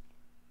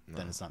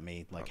 then it's not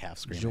me like half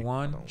screaming.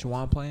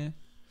 Juwan playing?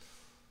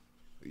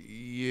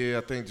 Yeah,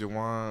 I think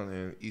Juwan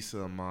and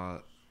Issa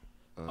Ahmad.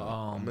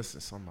 I'm missing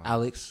somebody.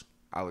 Alex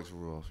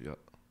Rudolph. Yep.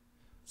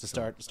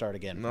 So start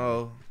again.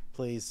 No,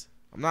 please.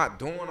 I'm not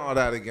doing all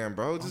that again,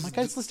 bro. My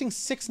guy's listing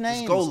 6 names.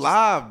 Just go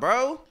live,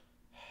 bro.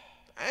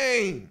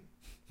 Dang.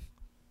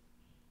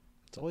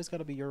 It's always got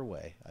to be your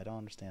way. I don't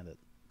understand it.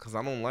 Cause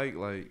I don't like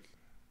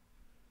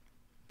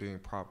being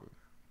proper.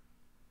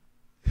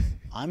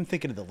 I'm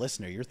thinking of the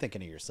listener. You're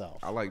thinking of yourself.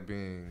 I like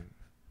being.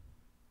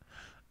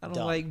 I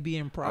don't like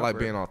being proper. I like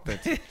being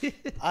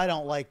authentic. I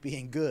don't like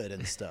being good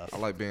and stuff. I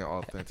like being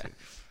authentic.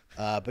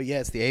 But yeah,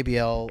 it's the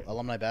ABL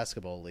Alumni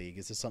Basketball League.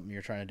 Is this something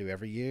you're trying to do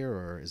every year,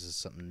 or is this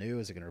something new?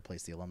 Is it going to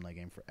replace the alumni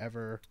game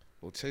forever?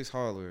 Well, Chase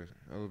Harler,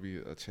 that would be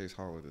a Chase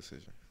Harler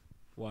decision.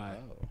 Why?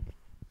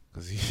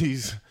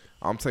 Because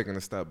I'm taking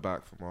a step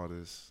back from all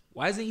this.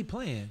 Why isn't he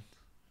playing?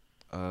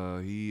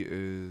 He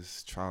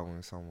is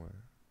traveling somewhere.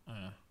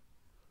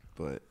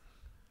 But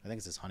I think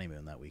it's his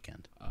honeymoon that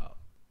weekend.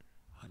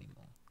 Honeymoon.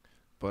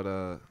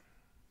 But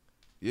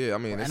yeah, I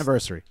mean,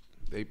 anniversary.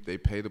 They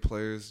pay the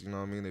players. You know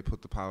what I mean? They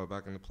put the power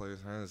back in the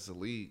players' hands. It's a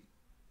league.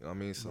 You know what I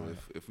mean? So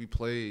if we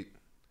played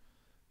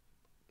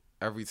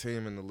every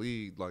team in the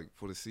league like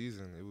for the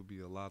season, it would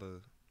be a lot.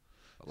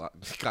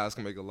 Guys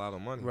can make a lot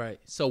of money. Right.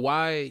 So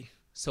why?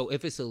 So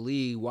if it's a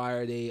league, why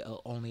are they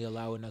only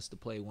allowing us to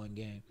play one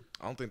game?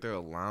 I don't think they're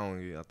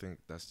allowing it. I think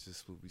that's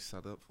just what we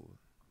set up for.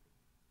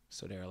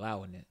 So they're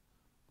allowing it.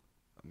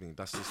 I mean,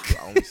 that's just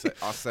what I only said.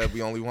 I said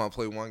we only want to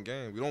play one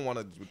game. We don't want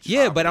to.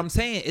 Yeah, but I'm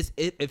saying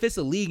if it's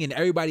a league and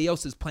everybody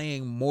else is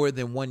playing more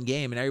than one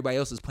game and everybody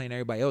else is playing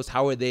everybody else,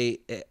 how are they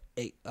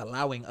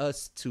allowing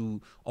us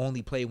to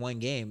only play one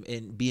game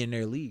and be in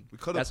their league? We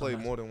could have played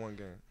more than one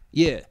game.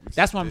 Yeah,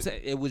 that's what I'm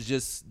saying.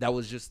 That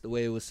was just the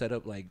way it was set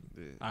up. Like,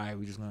 all right,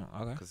 we just gonna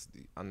Because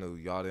I know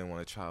y'all didn't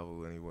want to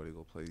travel anywhere to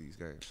go play these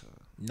games. So.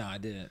 No, I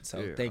didn't.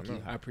 So thank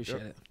you. I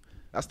appreciate it.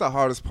 That's the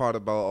hardest part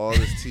about all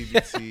this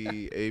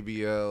TBT,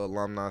 ABL,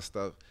 alumni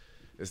stuff.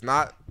 It's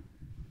not,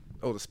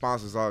 the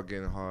sponsors are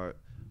getting hard,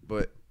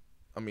 but,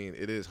 I mean,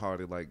 it is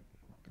hard to, like,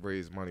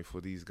 raise money for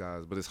these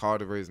guys. But it's hard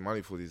to raise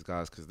money for these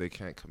guys because they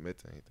can't commit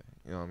to anything.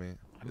 You know what I mean?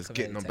 It's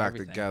getting them back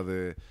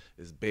together.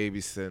 It's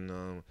babysitting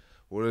them.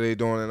 What are they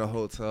doing in the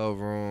hotel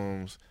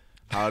rooms?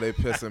 How are they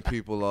pissing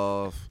people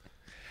off?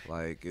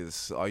 Like,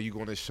 are you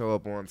going to show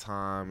up on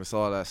time? It's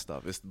all that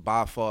stuff. It's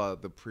by far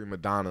the prima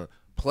donna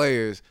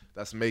players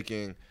that's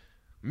making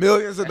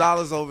millions of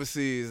dollars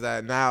overseas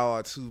that now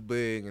are too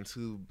big and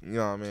too, you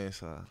know what I mean?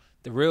 So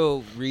the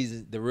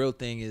real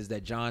thing is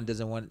that John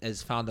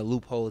has found a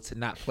loophole to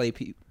not pay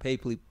people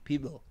to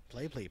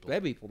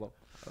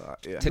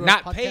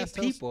not pay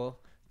people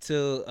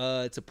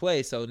to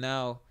play. So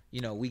now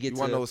we get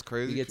to know what's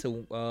crazy? We get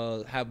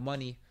to have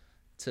money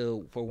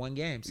for one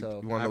game.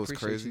 So I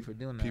appreciate you for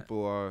doing that.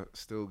 People are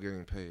still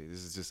getting paid.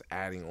 This is just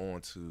adding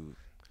on to.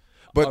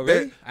 But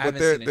really?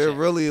 they're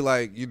really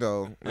like,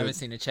 I haven't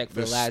seen a check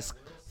for the last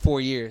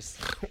 4 years.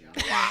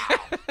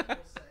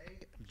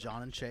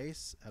 John and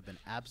Chase have been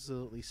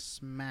absolutely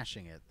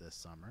smashing it this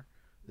summer.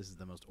 This is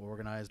the most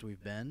organized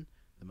we've been,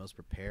 the most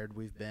prepared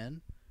we've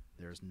been.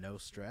 There's no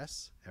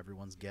stress.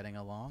 Everyone's getting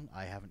along.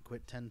 I haven't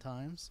quit 10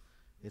 times.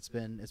 It's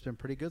been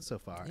pretty good so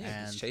far.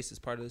 Yeah, and Chase is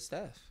part of the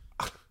staff.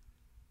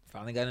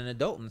 Finally got an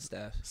adult in the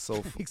staff.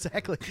 So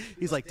exactly.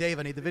 He's like, Dave,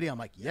 I need the video. I'm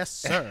like, yes,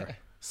 sir.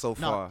 So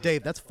far. No,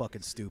 Dave, that's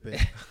fucking stupid.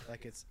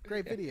 Like, it's a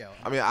great video.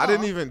 I mean, I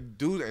didn't even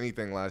do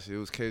anything last year. It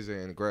was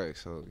KJ and Greg,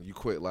 so you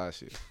quit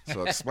last year.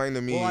 So explain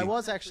to me well, I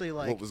was actually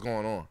like, what was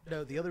going on.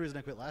 No, the other reason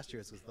I quit last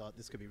year is because I thought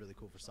this could be really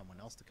cool for someone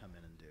else to come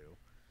in and do.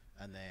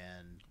 And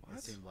then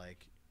it seemed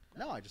like,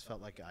 I just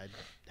felt like I'd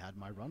had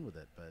my run with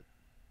it, but.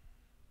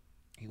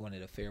 He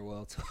wanted a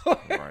farewell tour.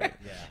 Right.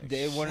 Yeah.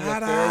 Dave wanted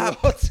a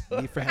farewell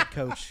tour. Need for head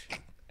coach.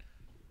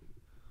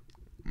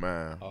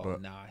 Man. Oh,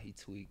 nah, he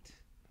tweaked.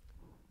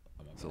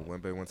 So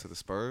Wemby went to the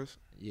Spurs?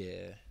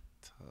 Yeah.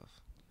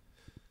 Tough.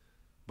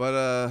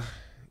 But,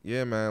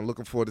 yeah, man,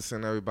 looking forward to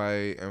seeing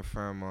everybody in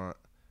Fairmont.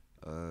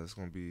 It's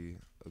going to be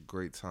a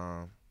great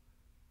time.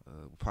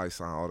 We'll probably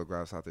sign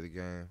autographs after the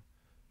game.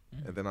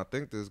 Mm-hmm. And then I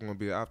think there's going to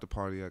be an after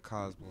party at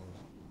Cosmo's.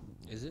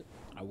 Is it?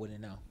 I wouldn't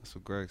know. That's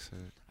what Greg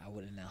said. I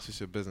wouldn't know. That's what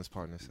your business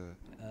partner said.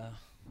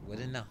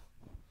 Wouldn't know.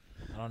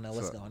 I don't know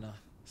what's going on.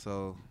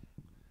 So.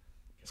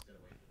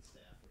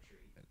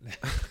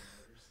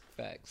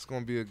 Facts. It's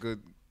going to be a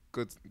good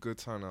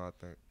turnout,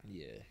 I think.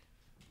 Yeah.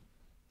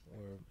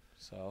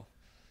 So,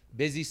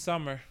 busy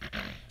summer.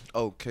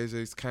 Oh,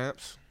 KJ's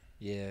camps?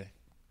 Yeah.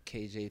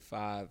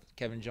 KJ5,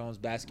 Kevin Jones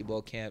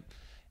basketball camp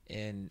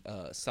in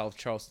South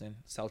Charleston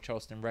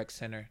Rec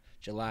Center,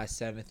 July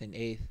 7th and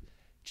 8th.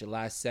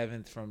 July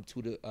 7th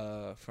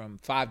from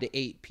 5 to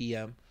 8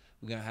 p.m.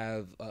 We're going to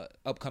have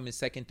upcoming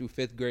 2nd through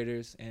 5th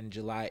graders, and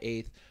July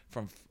 8th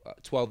from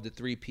 12 to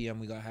 3 p.m.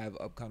 we're going to have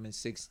upcoming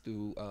 6th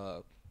through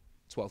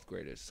 12th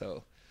graders.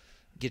 So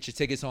get your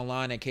tickets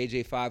online at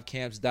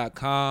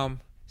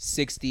kj5camps.com.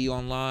 60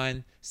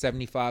 online,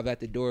 75 at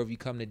the door if you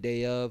come the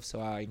day of. So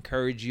I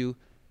encourage you.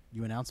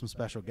 You announced some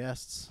special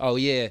guests. Oh,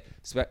 yeah.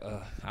 I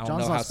don't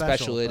John's know how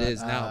special it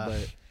is now,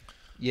 but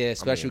yeah,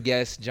 special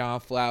guests, John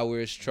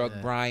Flowers, Truck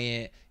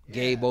Bryant,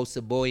 Gabe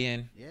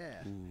Osaboyan.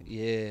 Yeah. Ooh.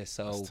 Yeah,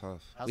 so that's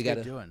tough. How's he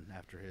doing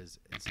after his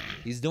incident?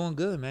 He's doing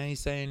good, man. He's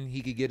saying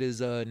he could get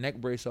his neck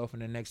brace off in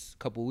the next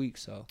couple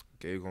weeks. So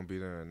Gabe gonna be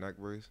there in a neck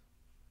brace?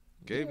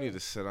 Gabe need to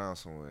sit down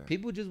somewhere.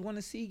 People just want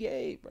to see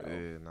Gabe, bro.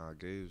 Yeah,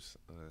 Gabe's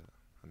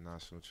a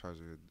national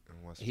treasure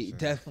in West Virginia. He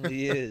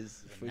definitely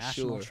is, for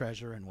national sure.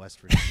 treasure in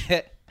West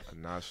Virginia. A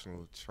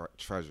national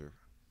treasure.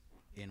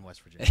 In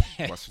West Virginia.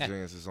 West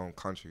Virginia is his own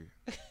country.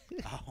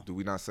 Oh. Do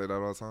we not say that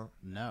all the time?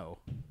 No.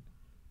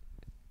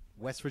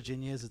 West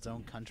Virginia is its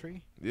own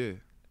country? Yeah.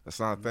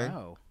 That's not a thing?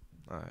 No.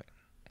 All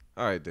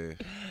right, Dave.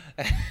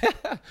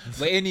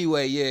 But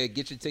anyway, yeah,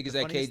 get your tickets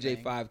at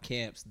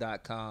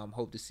kj5camps.com.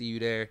 Hope to see you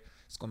there.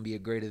 It's going to be a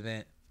great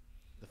event.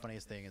 The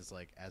funniest thing is,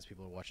 like, as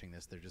people are watching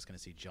this, they're just going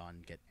to see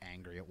John get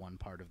angry at one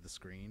part of the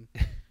screen,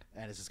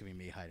 and it's just going to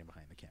be me hiding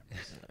behind the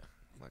cameras.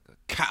 Like a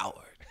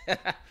coward.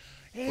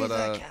 He's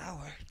a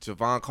coward.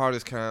 Javon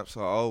Carter's camps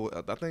are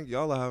I think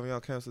y'all are having y'all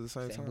camps at the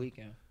same time.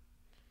 Weekend.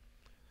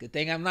 Good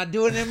thing I'm not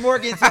doing it in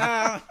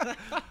Morgantown.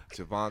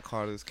 Javon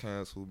Carter's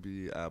camps will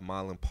be at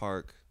Milan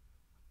Park.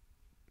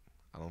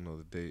 I don't know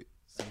the date.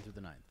 7th through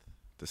the 9th.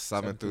 The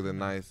 7th through the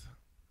 9th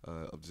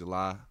of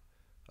July.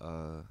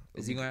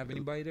 Is he going to have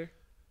anybody there?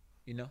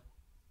 You know?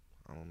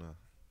 I don't know.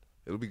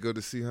 It'll be good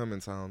to see him in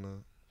town,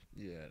 though.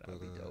 Yeah, that'll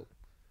be dope.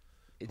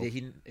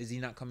 Is he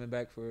not coming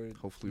back for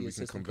hopefully we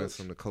can convince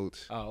him to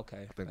coach. Oh,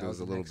 okay. I think there was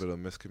a little bit of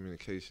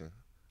miscommunication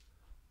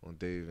on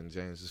Dave and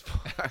James's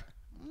part.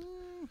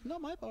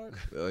 Not my part.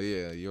 Oh,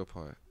 yeah, your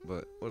part.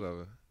 But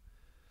whatever.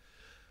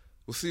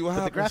 We'll see what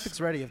happens. The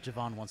graphic's ready if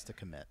Javon wants to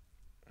commit.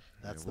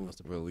 That's the most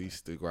important.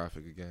 Release the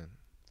graphic again.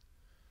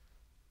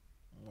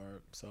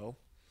 So,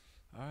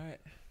 all right.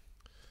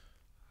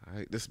 All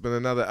right, this has been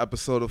another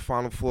episode of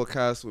Final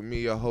Forecast with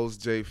me, your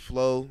host, Jay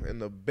Flo, in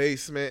the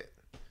basement.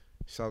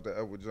 Shout out to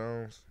Edward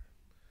Jones.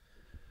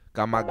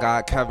 Got my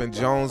guy, Kevin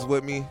Jones,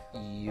 with me.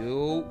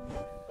 Yo.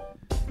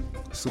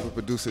 Super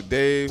producer,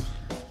 Dave.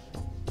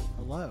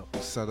 Hello.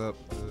 Set up,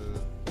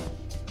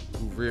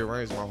 who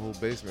rearranged my whole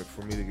basement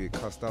for me to get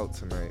cussed out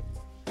tonight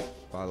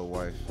by the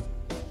wife.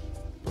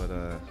 But,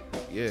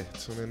 yeah,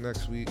 tune in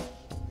next week.